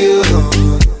fancy you.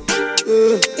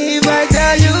 If I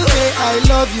tell you, hey, I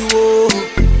love you, oh.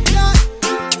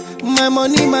 My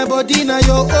money, my body, now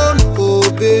your own, oh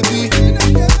baby.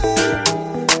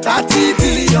 30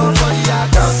 billion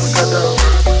down.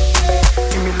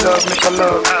 Give me love, make a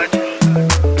love.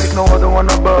 There's no other one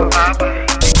above.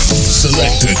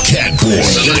 Selector Catboy.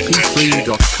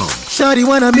 Shawty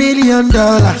want $1 million.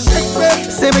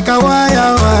 Say make a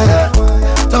wire.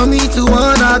 Tell me to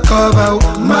wanna cover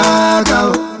my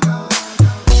girl.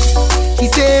 She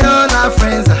say all her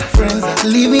friends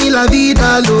living la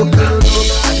vida loca.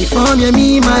 And from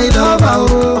me my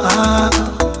lover.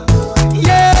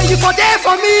 Yeah, you for there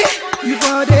for me. You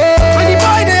for there. When the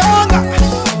boy they hunger,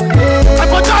 I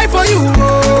for die for you.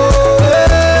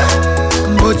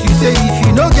 But you say if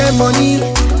you don't get money,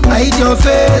 hide your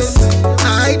face.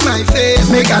 Hide my face.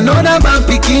 Make another man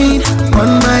picking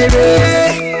on my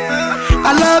race.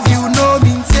 I love you, no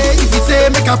mean say. If you say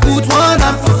make I put one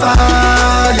up for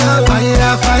fire,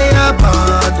 fire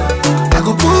burn. I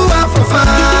go put one for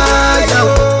fire.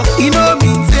 You know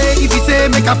mean say. If you say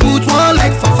make I put one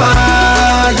like for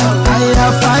fire,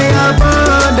 fire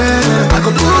burn. I go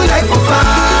put like for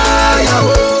fire.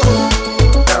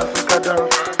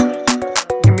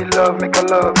 Give me love, make a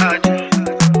love.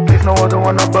 There's no other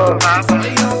one above.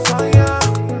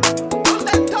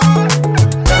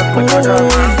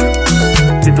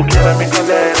 Si tú quieres mi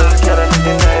dinero,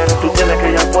 tú tienes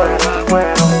que ya fuera.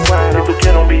 Si tú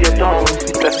quieres un billetón,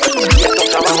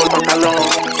 entonces abajo el pantalón.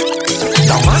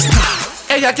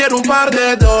 Ella quiere un par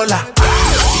de dólares.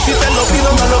 Si te lo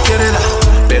pido no lo quiere dar,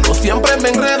 pero siempre me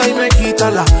enreda y me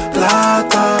quita la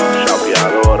plata.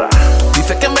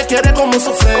 Dice que me quiere como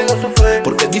sufre,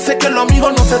 porque dice que los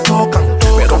amigos no se tocan,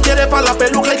 pero quiere pa' la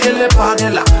peluca y que le pague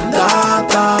la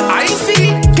data. Ahí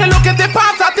sí, ¿qué es lo que te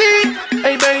pasa a ti?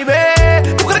 Hey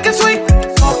baby, ¿tú crees que soy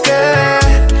ok?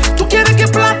 Tú quieres que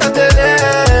plata te dé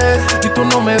y tú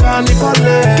no me das ni por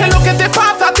ley. ¿Qué es lo que te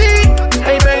pasa a ti?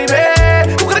 Hey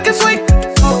baby, ¿tú crees que soy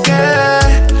ok?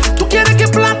 Tú quieres que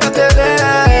plata te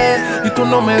dé y tú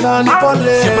no me das ni por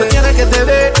ley. Siempre quieres que te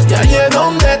dé y ahí es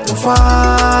donde tú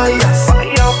fallas.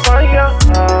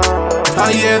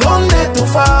 Ahí es donde tú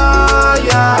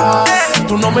fallas.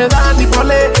 Tú no me das ni por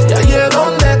ley y ahí es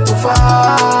donde tú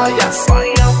fallas.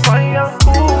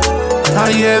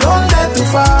 Ahí es donde tú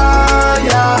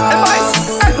fallas.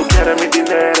 Tú quieres mi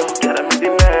dinero,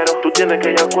 tú tienes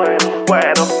que ir a cuero.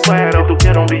 Si tú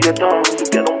quieres un billetón,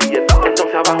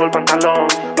 entonces abajo el pantalón.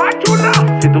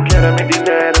 Si tú quieres mi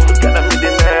dinero,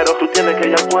 tú tienes que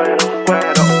ir a cuero.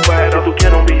 Si tú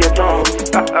quieres un billetón,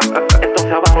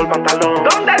 entonces abajo el pantalón.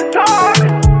 ¿Dónde estoy?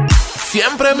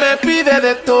 Siempre me pide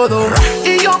de todo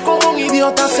y yo como un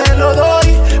idiota se lo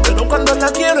doy, pero cuando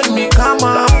la quiero en mi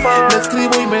cama le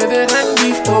escribo y me deja en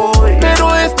visto.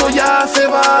 Pero esto ya se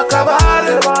va a acabar,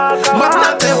 más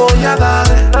nada te voy a dar,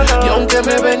 y aunque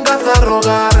me vengas a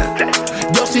rogar,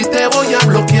 yo sí te voy a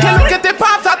bloquear. ¿Qué es lo que te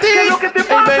pasa a ti?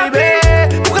 Hey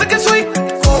baby, ¿tú crees que soy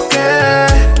ok?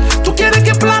 Tú quieres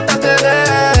que plata te dé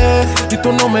y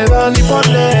tú no me das ni por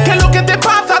ley. ¿Qué es lo que te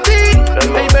pasa a ti?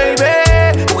 Hey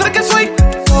baby, ¿tú crees que soy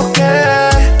ok?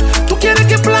 Tú quieres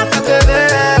que plata te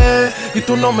dé y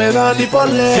tú no me das ni por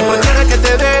ley. Siempre quieres que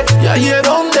te dé y ahí es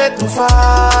donde tú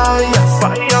fallas.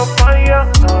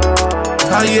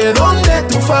 Ahí es donde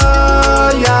tú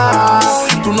fallas.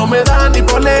 Tú no me das ni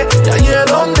por ley y ahí es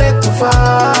donde tú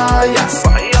fallas.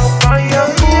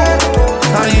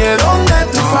 Ahí es donde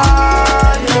tú fallas.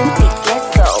 Let's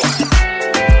go.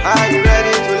 Are you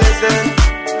ready to listen?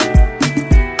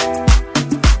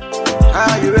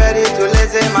 Are you ready to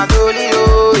listen, my dolio?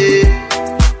 Yeah.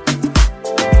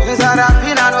 Inside I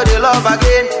feel I know the love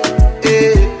again.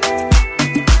 Yeah.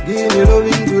 Give me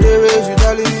loving to the way she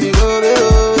telling me go,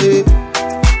 yeah.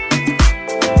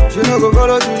 She no go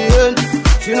follow to the end.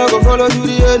 She no go follow to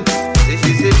the end. Say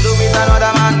she said love with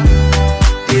another man.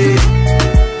 Yeah.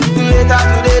 Later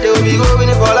today they will be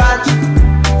going for lunch.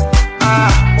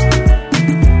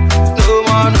 No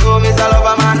more, no Mr.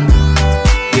 Lover man.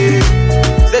 Yeah.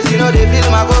 Say she know they feel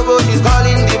my go-go. She's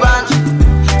calling the bunch.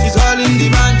 She's calling the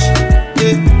bunch.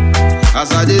 Yeah.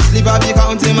 As I dey sleep I be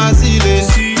counting my ceiling.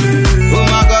 Oh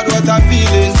my God, what I'm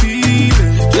feeling.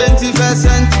 21st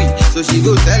century, so she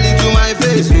go tell it to my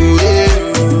face. Oh yeah,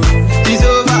 it's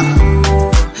over.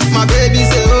 My baby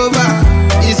say over.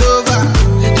 It's over.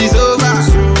 It's over.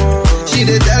 She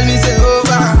dey tell me say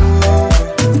over.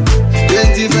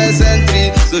 21st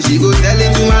century, so she go tell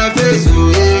it to my face.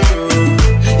 Oh yeah,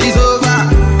 it's over.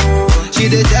 She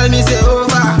dey tell me say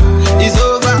over. It's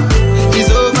over. It's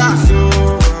over.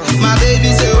 My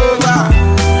baby say over.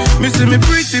 Me see me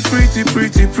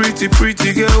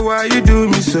pretty girl, why you do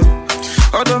me so?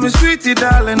 Although me sweetie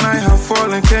darling, I have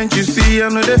fallen, can't you see? I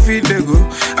know they feel they go.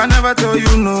 I never tell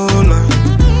you no lie.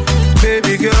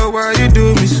 Baby girl, why you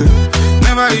do me so?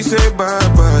 Never you say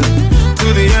bye-bye.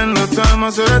 To the end of time, I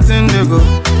saw that thing they go.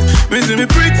 Missing me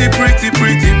pretty, pretty,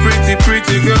 pretty, pretty,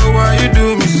 pretty girl. Why you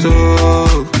do me so?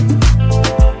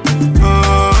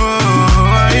 Oh,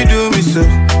 why you do me so?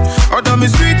 Although me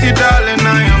sweetie darling,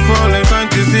 I am falling.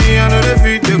 Can't you see I know they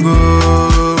feet to go?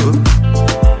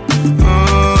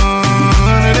 Oh,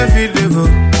 I know they feet to go.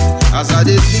 As I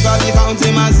dey sleep, I be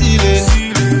counting my ceiling.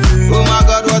 Oh my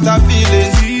God, what a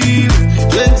feeling.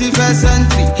 21st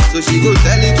century, so she go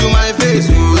tell it to my face.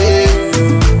 Oh,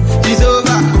 yeah. It's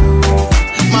over.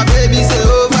 My baby say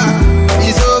over.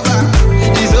 It's over.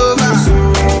 It's over.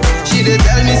 She dey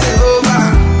tell me say over.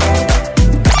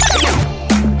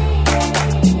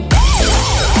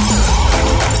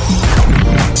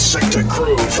 Sector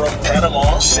Crew from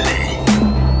Panama City.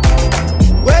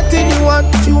 Waiting you want,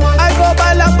 I go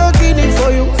buy Lamborghini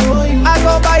for you. I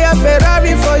go buy a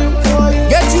Ferrari for you.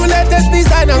 Get you latest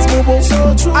designers, boo.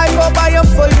 I go buy them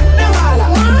for you.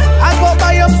 I go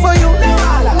buy them for you.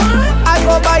 I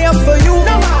go buy them for you.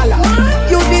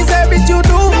 You deserve it, you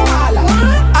do.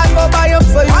 I go buy them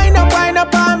for you. Wine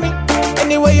up on me.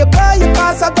 Anyway you go, you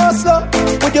pass, I go slow.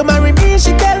 Would you marry me?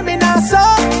 She tell me now so.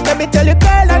 Let me tell you,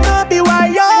 girl, I know be why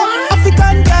yo.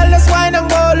 African girl, let's wine and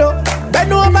go low.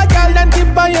 Bend over, girl, then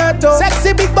tip on your toe.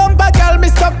 Sexy big bumper, girl, me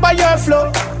stuck by your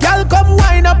flow. Girl, come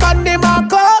wine up on the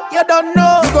marco. You don't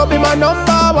know. You go be my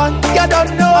number one. You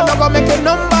don't know. I'm not gonna make it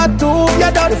number two.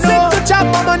 You don't know. Flip to chop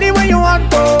my money when you want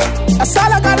to. That's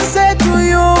all I gotta say to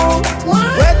you.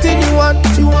 Waiting you want.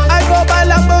 I go buy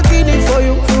Lamborghini for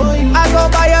you. I go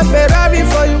buy a Ferrari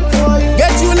for you.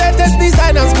 Get you latest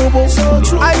designers, boo boo.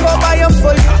 I go buy them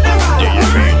for you.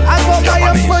 I go buy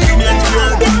them for you.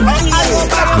 I go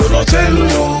buy them for you.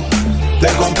 Lulu, te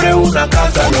compré una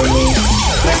casa, Lulu.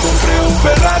 Te compré un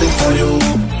Ferrari for you.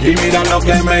 Y mira lo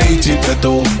que me hiciste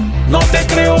tú. No te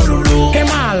creo, Lulu. Qué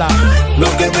mala.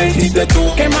 Lo que me hiciste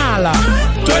tú. Qué mala.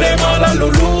 Tú eres mala,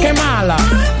 Lulu. Qué mala.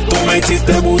 Tú me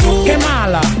hiciste vudú. Qué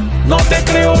mala. No te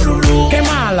creo, Lulu. Qué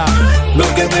mala.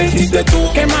 Lo que me hiciste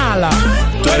tú. Qué mala.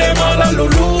 Tú eres mala,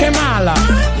 Lulu. Qué mala.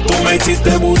 Tú me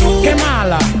hiciste vudú. Qué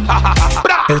mala.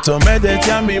 Esto me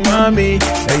decía mi mami.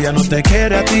 Ella no te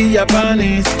quiere a ti,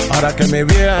 Japanis. Ahora que mi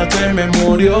vieja se me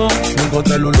murió, me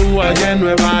encontré Lulu allá en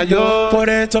Nueva York. Por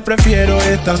esto prefiero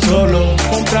estar solo.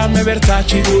 Comprarme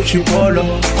Versace, Gucci, Polo.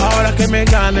 Ahora que me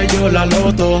gane yo la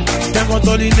loto, tengo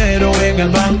todo el dinero en el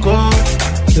banco.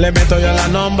 Le meto yo la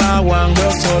number one,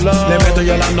 yo solo. Le meto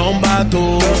yo la number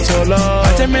two, yo solo.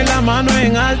 Hácheme la mano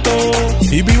en alto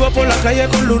y vivo por la calle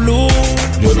con Lulu.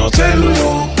 Yo no sé,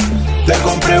 Lulu. Te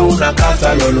compré una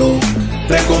casa, Lulu.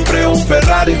 Te compré un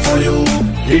Ferrari for you.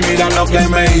 Y mira lo que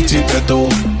me hiciste tú.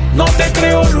 No te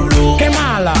creo, Lulu. Qué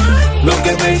mala. Lo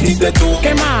que me hiciste tú.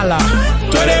 Qué mala.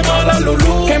 Tú eres mala,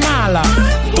 Lulu. Qué mala.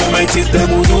 Tú me hiciste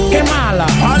vudú. Qué mala.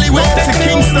 Hollywood to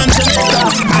Kingston, Jamaica.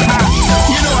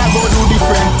 You know I go do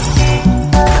different.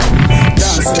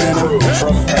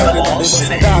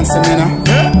 Dancing,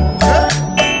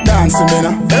 dancing, dancing,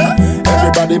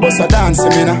 everybody bust a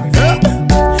dancing,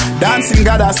 dancing,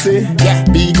 God I say, yeah.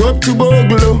 Big up to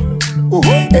Boglo.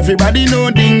 Everybody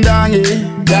know ding dong,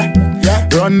 yeah.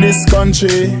 Run this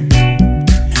country.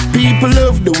 People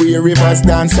love the way rivers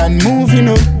dance and move, you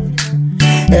know.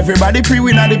 Everybody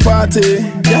pre-win at the party,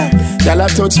 yeah. Y'all a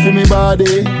touch for me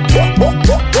body.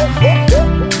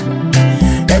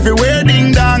 Everywhere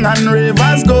ding dong and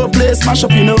ravers go, play smash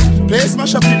up, you know. Play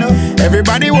smash up, you know.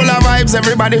 Everybody will have vibes,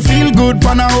 everybody feel good,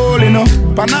 pan a hole, you know.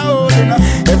 Pan a hole, you know.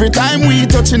 Every time we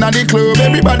touching at the club,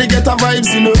 everybody get a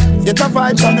vibes, you know. Get a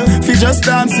vibes, you know. Fi just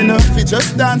dance, you know. Fi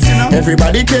just dance, you know.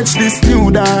 Everybody catch this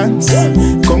new dance.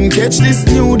 Come catch this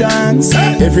new dance.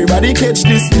 Everybody catch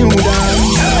this new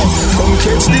dance. Come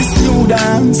catch this new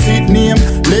dance. It name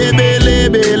Lebe,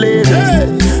 Lebe,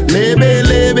 Lebe. Lebe,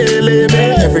 Lebe,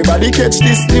 Lebe. Everybody catch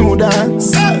this new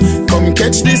dance. Come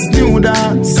catch this new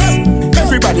dance.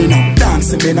 Everybody now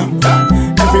dancing me now.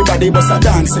 Everybody bust a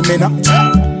dancing me now.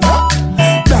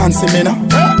 Dancing me now.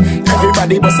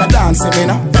 Everybody bust a dancing me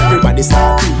now. Everybody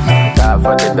start. Die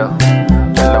for the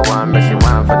dough. Tell her one, but she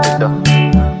want for the dough.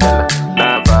 Tell her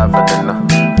 9-5 for the no.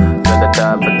 Tell her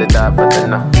die for the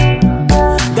no.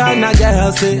 Ghana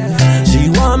girl say she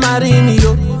want marry me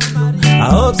yo. I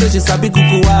hope say she sabi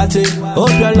kukuwache.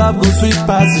 Hope your love go sweet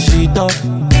past the sheet up.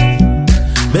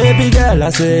 Baby girl, I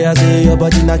say your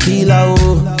body na killer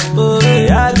oh.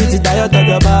 Yeah, I get it tired of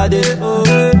your body.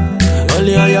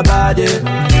 Only on your body.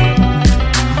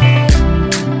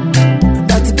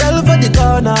 That girl for the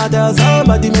corner, there's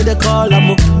somebody made a call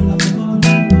I'm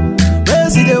where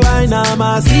see the wine,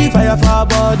 I see fire for her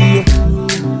body.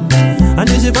 And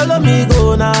if she follow me,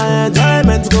 go now,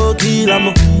 enjoyment go kill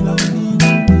em.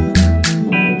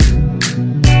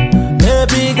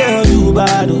 Baby girl, you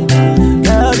bad,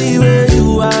 girl, the way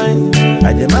you whine.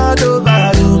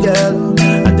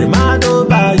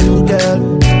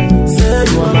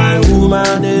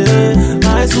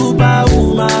 my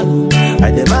superwoman.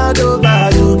 I demand over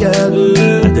you, girl.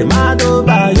 I demand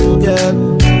over you,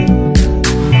 girl.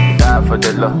 Die for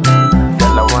the love.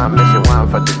 Girl, I want me, she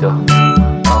want for the dough.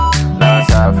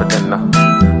 Last half for the no.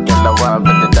 Girl, I want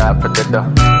for the die for the dough.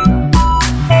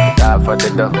 Die for the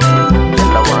dough.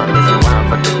 Girl, I want me, she want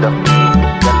for the dough.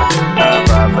 Girl,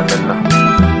 die for the no.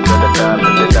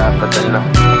 Girl, die for the no.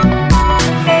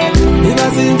 If I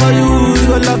sing for you, you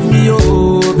gon' love me,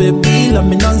 oh baby, love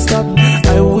me non-stop.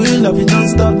 I will love you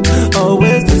non-stop.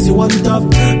 Always place you on top,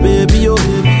 baby, oh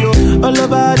baby, oh. All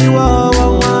over the world,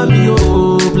 want me,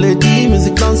 oh. Play the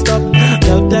music non-stop.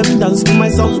 Tell them dance to my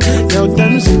song. Tell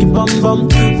them shake it bum bum.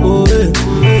 Oh hey, oh,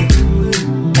 hey.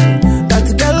 That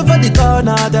girl for the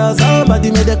corner, there's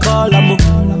somebody made a call, I'm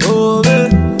oh hey.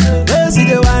 See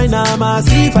the wine, I'm a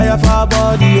see fire for her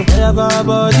body, fire for her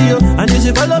body. And if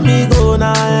she follow me, go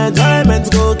now, enjoyment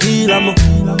go kill 'em.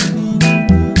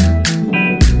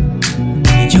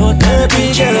 Yo te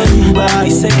pillé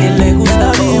dice que le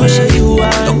gusta Oye,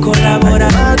 no colabora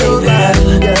yo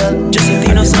sin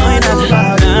ti no soy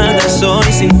nada, nada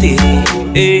soy sin ti.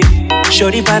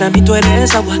 Shorty, para mí tú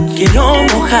eres agua, quiero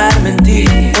mojarme en ti.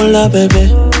 Hola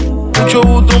bebé, mucho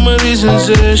gusto me dicen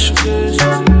Sesh.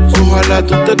 Ojalá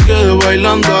tú te quedes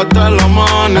bailando hasta el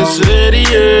amanecer, Es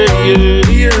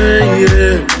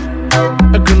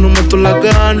que no mato la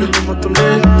gana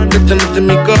de tenerte en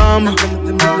mi cama.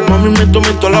 Mami, me tomé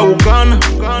toda la bucana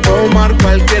pa' fumar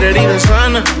cualquier herida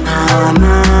sana.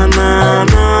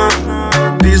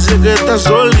 Dice que está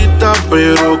solita,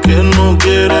 pero que no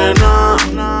quiere nada.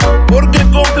 Porque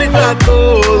complica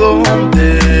todo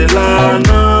de la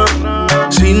nada.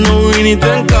 Si no viniste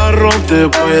en carro, te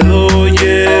puedo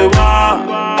llevar.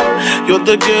 Yo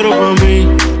te quiero pa' mí.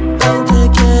 Te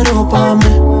quiero pa'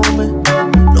 mí.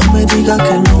 No me digas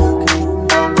que no.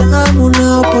 Dame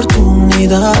una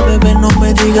oportunidad, bebé, no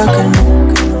me digas que no.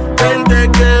 Ven, te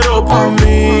quiero pa'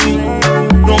 mí.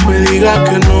 No me digas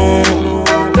que no.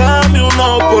 Dame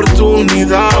una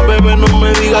oportunidad, bebé, no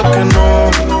me digas que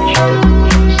no.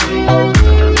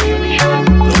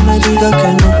 No me digas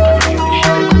que no.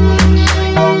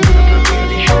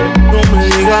 No me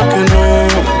digas que no.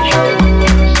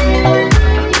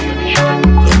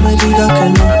 No me digas que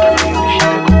no.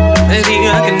 Me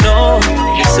diga que no,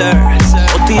 yes sir.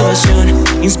 Motivación,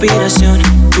 inspiración,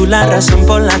 tú la razón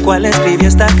por la cual escribí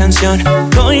esta canción.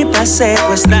 Hoy pasé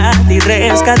secuestrarte y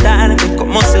rescatarte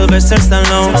como Sylvester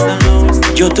Stallone.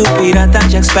 Yo tu pirata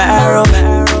Jack Sparrow,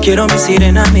 quiero mi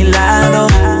sirena a mi lado.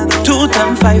 Tú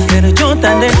tan Pfeiffer, yo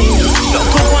tan de mí,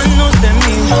 loco cuando te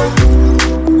miro.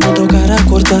 No tocará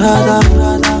cortada,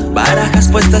 barajas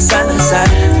puestas al azar.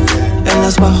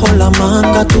 Elas bajo la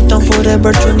manga, tú tan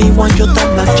forever 21, yo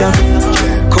tan blackjack.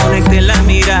 Conecté la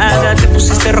mirada, te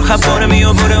pusiste roja por mí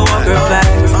o por el Walker Black.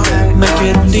 Me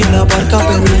quiero hundir la barca,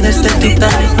 pero en este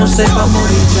Titanic no se va a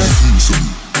morir ya.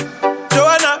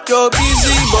 Joanna, your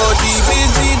busy body,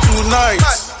 busy tonight.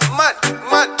 Mad,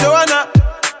 Joanna,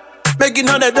 making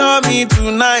all the dummy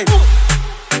tonight.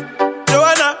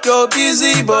 Joanna, your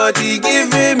busy body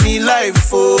giving me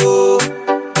life, oh,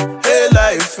 hey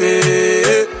life,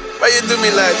 hey. Why you do me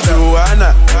like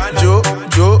Joanna,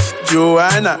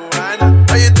 Joanna?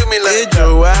 Why you do me like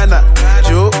Joanna,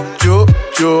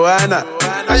 Joanna?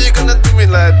 How you gonna do me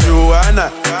like Joanna,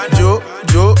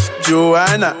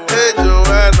 Joanna? Hey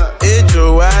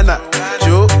Joanna,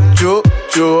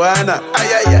 Joanna?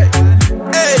 Ay.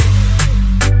 Hey,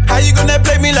 how you gonna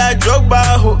play me like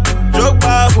Drogba, ho?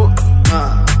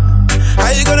 How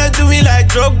you gonna do me like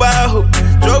Drogba, ho?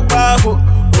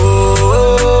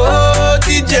 Oh,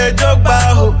 DJ Drogba,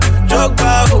 ho.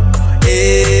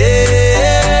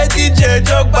 DJ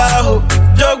Drogba, ho.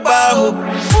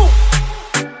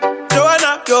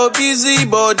 Joanna, your busy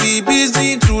body,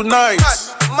 busy tonight.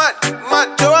 Mad,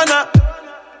 Joanna,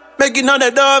 making all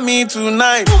the dummy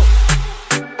tonight.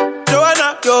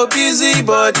 Joanna, your busy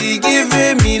body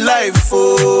giving me life,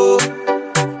 oh,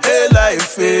 hey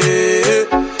life, hey.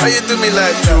 How you do me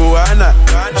like Joanna,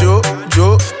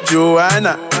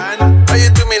 Joanna? How you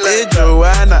do me like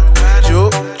Joanna,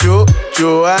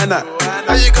 Joanna?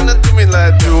 How you gonna do me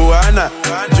like Joanna,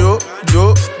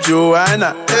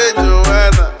 Joanna? Hey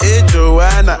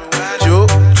Joanna,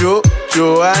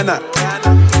 Joanna?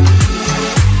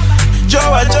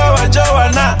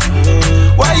 Joanna,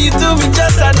 why you do me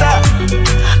just like that?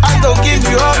 I gon' give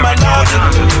you all my love.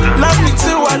 Love me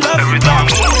too, I love you back.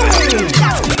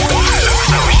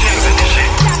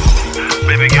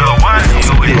 Baby girl, why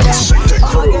you with the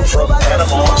crew from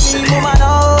Panama City?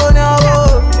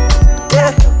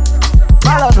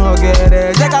 Malo no get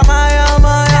it, check out my own.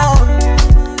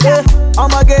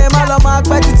 I'm a game, malo mak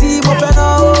petty team up and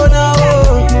oh.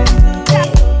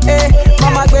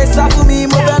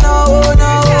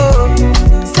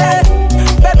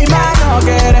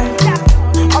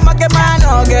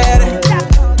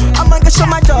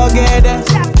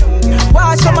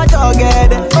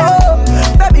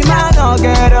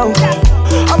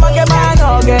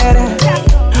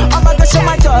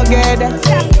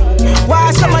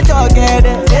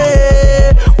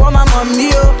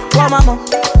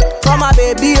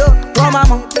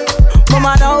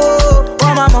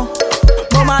 mama.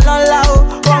 Mama lola,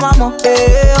 oh mama.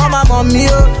 Oh mama, me,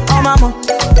 oh mama.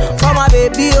 For my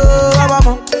baby, oh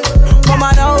mama. Mama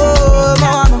no, oh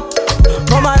mama.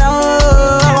 Mama no,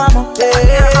 oh mama.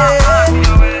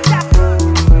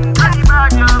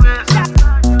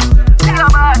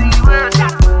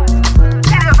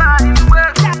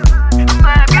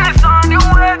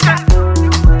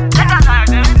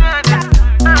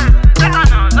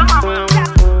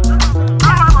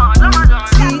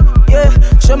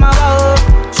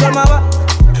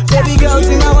 Baby girl,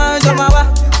 see my one, show my wa.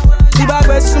 See my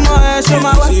best, show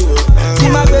my wa. See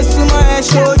my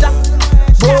best, show ya.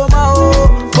 Boma, oh,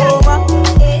 boma.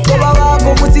 Boma wa,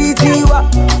 como titi wa.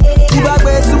 See my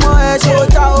best, show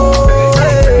ya, oh.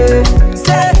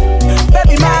 Say,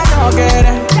 baby man, no get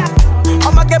it.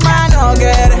 I'ma get man, no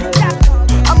get it.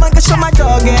 I'ma get show my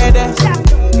dog get it.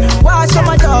 Why show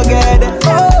my dog get it?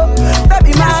 Oh,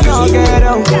 baby man, no get it.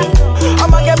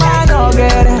 I'ma get man, no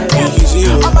get it.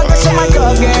 I'ma go show my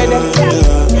dog get it.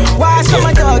 Why show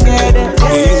my dog get it?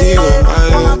 Yeah.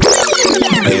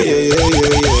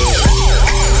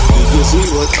 Did you see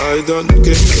what I done?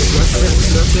 Came with the black friends,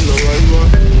 left in the white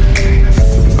one.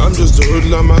 I'm just a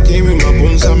hoodlum, I came with my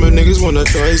bones and my niggas wanna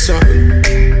try something.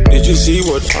 Did you see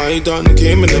what I done?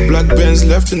 Came in the black Benz,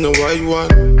 left in the white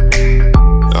one.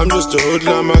 I'm just a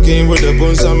hoodlum, I came with the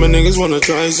bones and my niggas wanna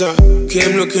try something.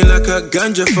 Came looking like a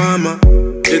ganja farmer.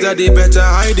 The daddy better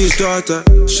hide his daughter.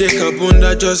 Shake her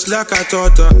bunda just like I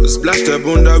taught her. Splash the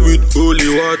bunda with holy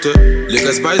water.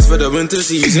 Liquor spice for the winter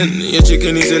season. Your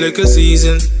chicken is a liquor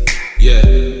season. Yeah.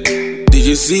 Did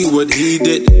you see what he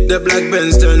did? The black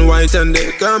Benz turned white and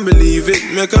they can't believe it.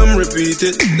 Make them repeat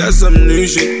it. That's some new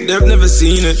shit. They've never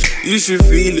seen it. You should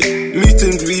feel it. Meet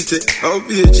and greet it. I'll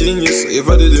be a genius if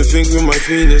I didn't think with my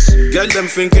penis. Get them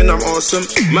thinking I'm awesome.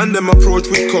 Man, them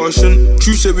approach with caution.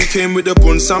 True say we came with the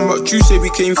bun, some but true say we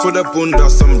came for the bunda.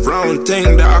 Some round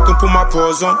thing that I can put my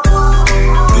paws on.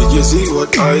 Did you see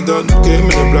what I done? Came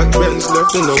in the black Benz,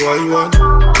 left in the white one.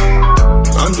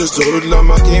 I'm just a hoodlum,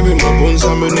 I came with my bones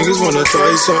and my niggas wanna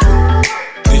try something.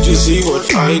 Did you see what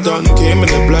I done? Came in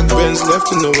the black Benz,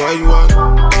 left in the white one.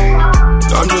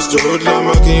 I'm just a hoodlum,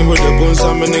 I came with the bones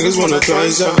and my niggas wanna try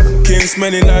something. Came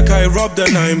smelling like I robbed a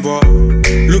 9-bar.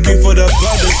 Looking for the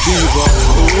baddest diva.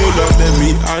 All of them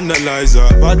me analyzer.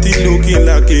 Body looking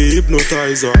like a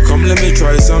hypnotizer. Come let me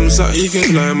try some, so you can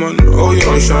climb on. Oh,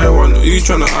 you're a shy one, who you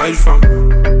tryna hide from?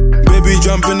 Baby,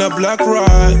 jump in a black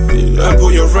ride and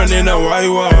put your friend in a white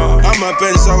one. I'm a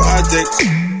pencil addict,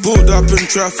 pulled up in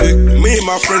traffic. Me and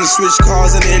my friends switch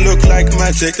cars and they look like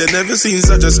magic. They never seen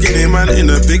such a skinny man in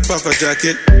a big puffer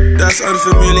jacket. That's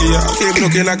unfamiliar. Came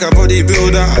looking like a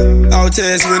bodybuilder. Out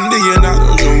here it's windy and I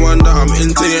don't you wonder I'm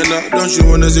into you now. Don't you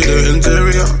wanna see the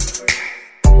interior?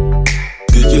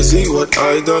 Did you see what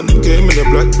I done? Came in the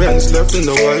black Benz, left in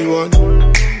the white one.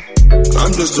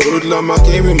 I'm just a hoodlum, I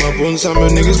came with my bones and my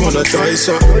niggas wanna try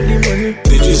something.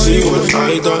 Did you see what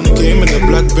I done? Came in the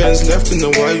black Benz, left in the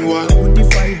white one.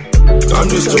 I'm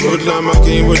just a hoodlum, I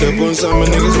came with the bones and my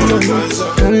niggas wanna try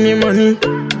something. Give me money.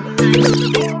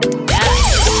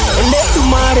 And let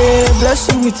tomorrow bless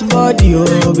you with body,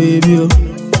 oh baby, oh.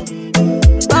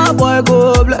 Star boy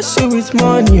go bless you with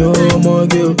money, oh my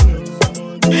girl.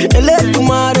 And let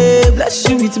tomorrow bless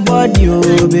you with body,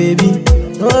 oh baby.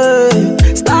 Oh,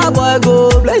 star boy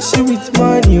go bless you with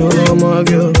money, oh my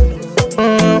girl.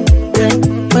 Yeah,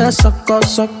 man, sucker,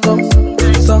 sucker,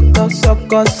 sucker,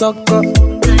 sucker, sucker,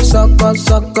 sucker,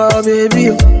 sucker,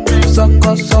 baby.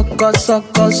 Sucker, sucker,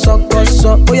 sucker, sucker,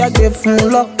 sucker. Oh, yeah, give him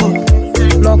locker,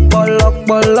 locker,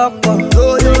 locker, locker.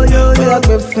 Yo, yo, yo, oh, yeah,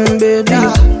 give him baby.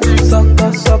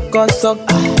 Sucker, sucker,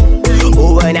 sucker.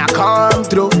 Oh, when I come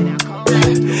through,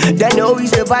 they know we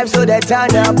survive, so they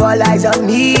turn up all eyes on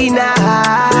me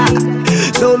now.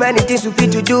 So many things we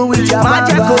fit to do with your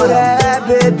magic,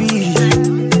 baby.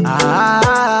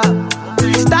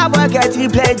 Stop getting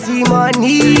plenty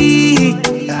money.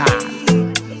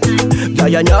 Yeah,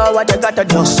 you know what you gotta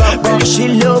do. Baby, she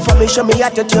love for me, show me how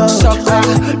to do.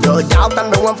 No doubt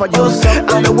I'm the one for you.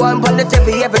 I'm the one on the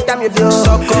TV every time you do.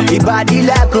 Your body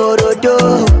like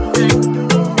Orodo.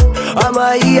 Ọmọ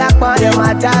yìí apọ̀lẹ̀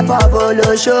máa tábọ̀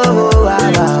bolóṣòwò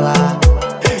àwàwà.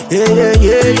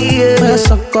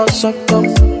 Sọkọ sọkọ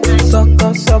sọkọ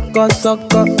sọkọ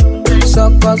sọkọ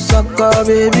sọkọ sọkọ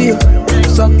baby.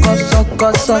 Sọkọ sọkọ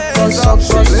sọkọ sọkọ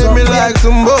sọkọ. Play me like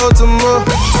Tumbo Tumbo,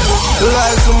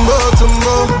 like Tumbo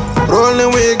Tumbo.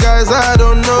 Rolling with guys I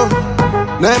don't know.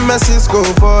 Nemesis go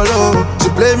follow. She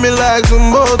play me like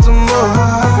Tumbo Tumbo,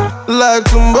 like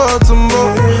Tumbo Tumbo.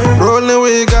 Rolling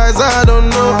with guys I don't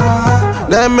know.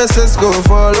 Nemesis go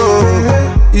follow.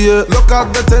 Yeah, look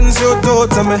at the things you do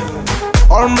to me.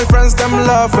 All my friends, them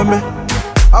love for me.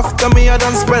 After me, I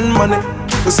don't spend money.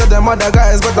 You said them other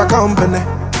guys better company.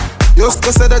 Used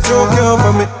to say that you care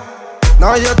for me.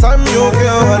 Now your time you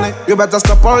care, honey. You better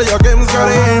stop all your games, girl,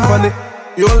 it ain't funny.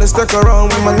 You only stick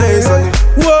around with my days, honey.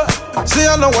 What? See,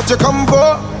 I know what you come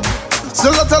for.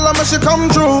 Still I tell her me she come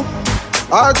true.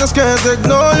 I just can't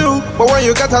ignore you. But when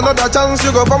you get another chance,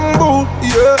 you go bamboo.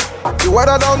 Yeah, the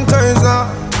weather don't change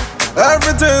now.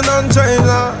 Everything don't change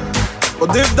now.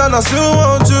 But deep down I still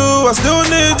want you, I still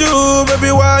need you.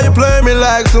 Baby, why you play me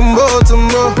like Tumbo,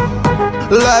 Tumbo?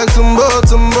 Like Tumbo,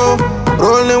 Tumbo.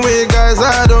 Rolling with guys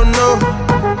I don't know.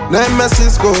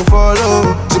 Nemesis go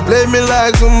follow. She play me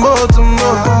like Tumbo, Tumbo.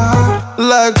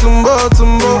 Like Tumbo,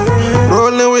 Tumbo.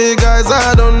 Rolling with guys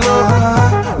I don't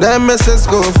know. Nemesis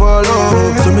go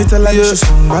follow. So me tell her you she's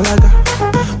some balaga.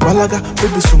 Balaga,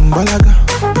 baby some balaga.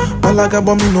 Balaga,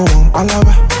 but me no one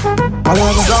palava.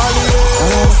 Balaga,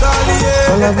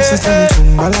 balaga, she tell me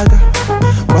some balaga.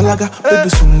 Balaga, baby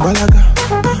some balaga.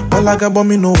 Balaga, but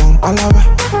me no one palava.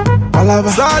 Palava,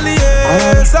 balaga,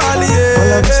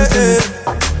 she tell me.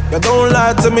 You don't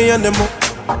lie to me anymore.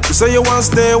 You say you wanna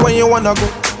stay when you wanna go.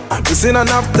 You seen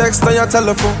enough text on your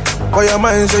telephone. For your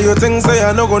mind, say you think say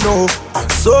I no go know.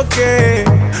 It's okay.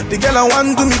 The girl I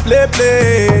want to me play.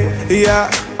 Yeah,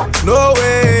 no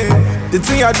way. The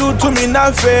thing I do to me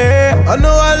not fair. I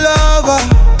know I love her.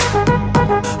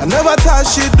 I never thought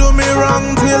she'd do me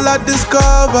wrong till I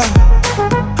discover.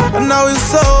 And now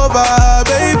it's over,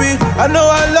 baby. I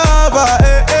know I love her,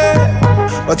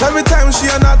 But every time she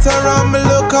not around me,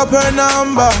 look up her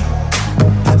number.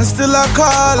 And still I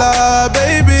call her,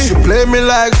 baby. She play me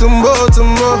like Tumbo,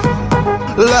 Tumbo.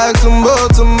 Like Tumbo,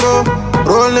 Tumbo.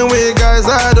 Rolling with guys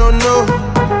I don't know.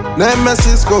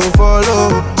 Nemesis go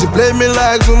follow. She play me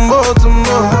like Tumbo,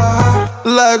 Tumbo.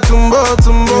 Like Tumbo,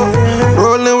 Tumbo.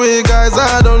 Rolling with guys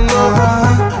I don't know.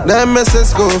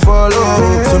 Nemesis go follow.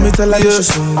 So me tell her you she's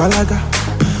some balaga.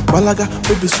 Balaga,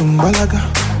 baby some balaga.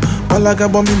 Balaga,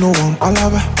 but me no one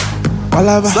palava.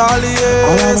 Palava,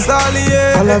 palava,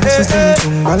 she tell me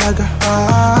some balaga.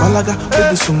 Balaga,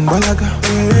 baby some balaga.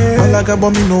 Balaga,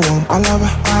 but me no one palava.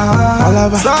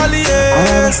 Palava,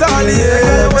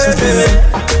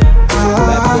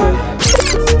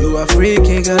 You a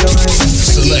freaky girl,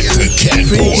 Select the cat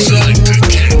boy.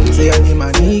 Say I need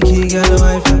my Nikki girl,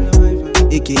 wife.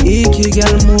 Icky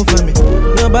girl, move for me.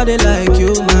 Nobody like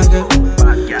you, my girl.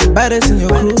 Baddest in your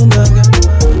crew, my girl.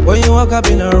 When you walk up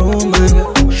in a room, my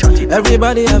girl,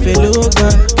 everybody have a look,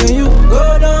 man. Can you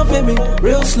go down for me,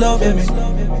 real slow for me?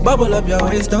 Bubble up your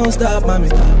waist, don't stop, mommy.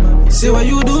 See what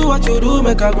you do,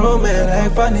 make a grown man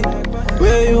like funny.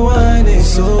 Where you whine it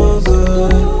so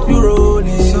good, you roll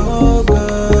it so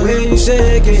good. Where you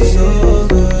shake it so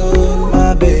good,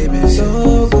 my baby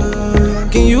so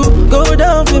good. Can you go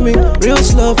down for me, real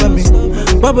slow for me?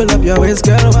 Bubble up your waist,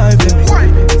 girl, wine for me.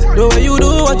 The way you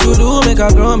do, make a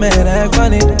grown man act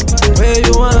funny. Where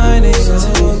you whine it so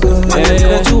good,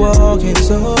 that you walking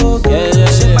so good.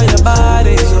 Shape by your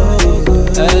body so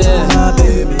good, my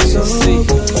baby so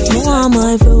good. You are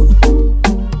my fruit,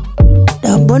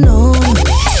 that banana.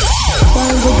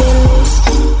 Time to get loose.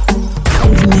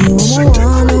 Give me what I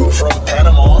wanna. From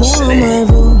Panama City. My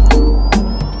fruit,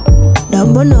 that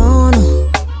banana.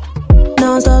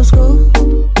 Now stop school.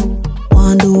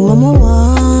 Wanna do what I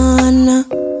wanna.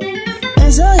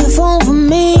 Answer your phone for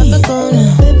me.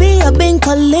 Baby, I've been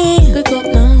calling.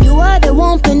 You are the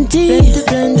one plenty.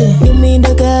 Give me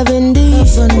the Kevin D.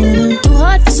 Too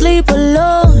hard to sleep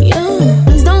alone.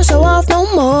 Please don't show off no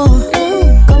more.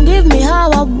 Come give me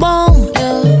how I want.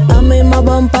 I'm in my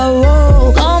bumper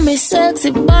roll. Call me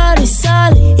sexy body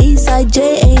solid. Eastside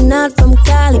J ain't not from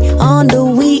Cali. On the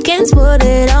weekends, put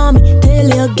it on me. Tell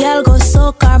your gal go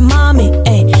soak our mommy.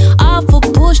 Ay, I for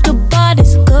push the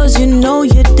bodies, cause you know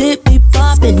you did be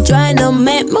poppin'. Tryna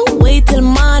make me wait till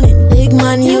morning. Big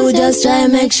man, you just try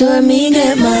and make sure me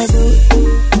get my food.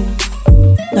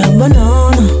 That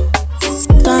banana,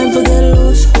 time for get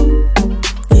loose.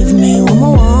 Give me what I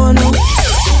wanna.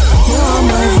 You are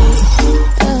my food.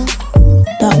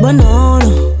 That banana,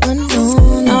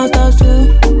 now stop still.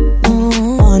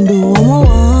 Undo what I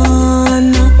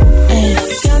wanna. Ay,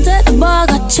 can't take the bar,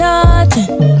 got charting.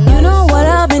 You know what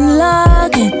I've been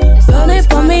lacking. Run it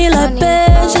for me like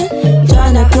patient.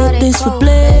 Tryna get this for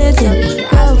plating.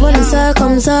 Love when it's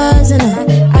circumcising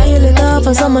it. I heal it up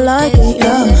for someone like it,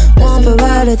 yeah. Want to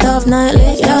ride it off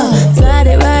nightly, yeah. Slide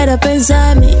it right up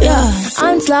inside me, yeah.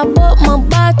 And slap up my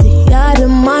body. Yeah, the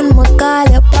man, my call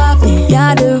you poppy.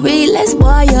 Yeah, the realest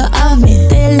boy you have me.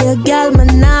 Tell your gal,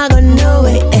 man, I gon' know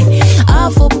it, eh. I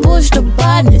for push the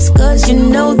badness, cause you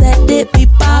know that they be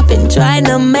poppin'.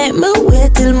 Tryna make me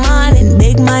wait till morning.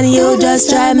 Big man, and you just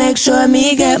try make sure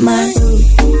me get mine.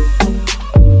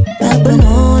 That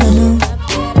banana,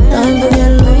 don't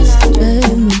forget loose,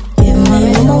 baby. Give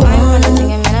me one more one. I'm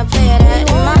gonna play that.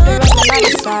 I'm out the road, I'm out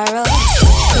of sorrow.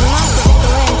 I'm out to take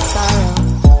away the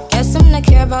sorrow. Guess I'm not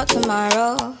care about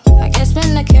tomorrow. I guess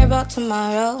I'm not care about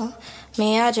tomorrow.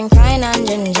 Me, I drink pine and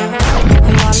ginger.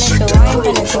 And want me for wine,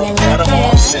 but nothing I'm gonna play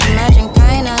that. And I drink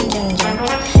pine and ginger.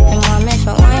 And want me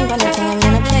for wine, but nothing I'm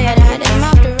gonna play that. I'm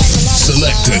out the road, I'm out of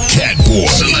Select a cat boy.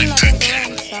 Select a cat.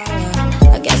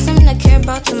 I guess I'm not care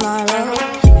about tomorrow.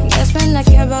 I guess I'm not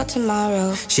care about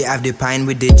tomorrow. She have the pine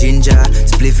with the ginger.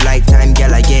 Spliff like time,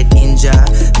 girl, I get injured.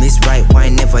 Miss right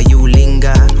wine, never you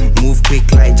linger. Move quick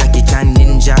like Jackie Chan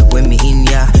ninja. When me in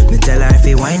ya, me tell her if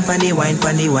you wine pandy, wine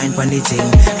pandy, wine pandy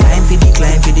thing. Climb for the,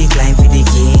 climb for the, climb for the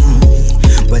king.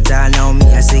 But I know me,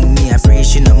 I sing me, I pray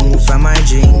she no move from my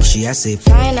drink. She a sip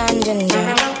pine and ginger.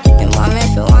 And want me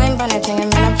for wine pandy thing, I'm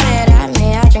gonna play that.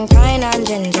 Me, I drink pine and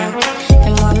ginger.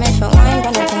 And want me for wine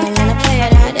pandy thing, I'm gonna play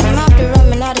that. I'm out the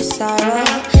rum and out of sorrow.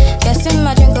 Guess I'm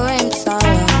a drink away in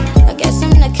sorrow. I guess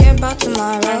I'm not care about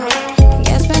tomorrow. I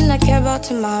guess I'm not care about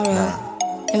tomorrow.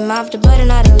 I'm off the button,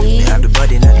 not to leave. I'm off the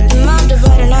button,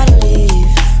 not to leave.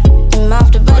 I'm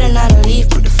off the button, not to leave.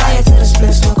 Put the fire to the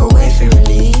split, smoke away for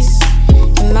release.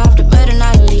 I'm off the button,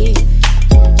 not to leave.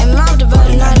 I'm off the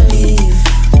button, not to leave.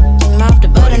 I'm off the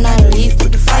button, not to leave.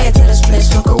 Put the fire to the split,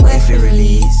 smoke away for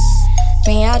release.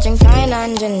 Me, I drink pine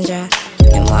and ginger.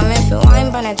 And want me for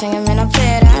wine, but I think I'm gonna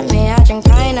play that. Me, I drink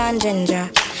pine and ginger.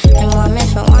 And want me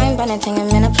for wine, but I think I'm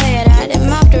gonna play that.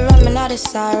 I'm off the rum and out of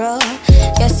sorrow.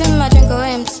 Guess I'm a drink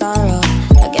away in sorrow.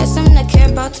 I guess I'm not care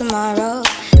about tomorrow.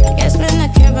 I guess I'm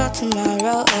not care about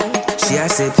tomorrow. she a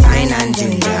sip pine and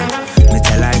ginger. Me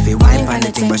tell her if you wine pan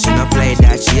the thing, but she no play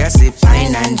that. She a sip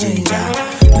pine and ginger.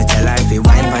 Me tell her if you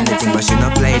wine pan the thing, but she no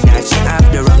play that. She have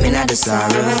the rum in the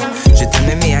sorrow. She tell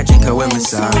me I drink away my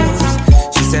sorrows.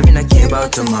 She said me not care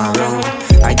about tomorrow.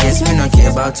 I guess me not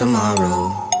care about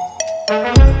tomorrow.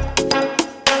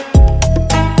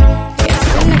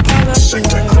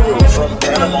 Sector Crew from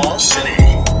Panama City.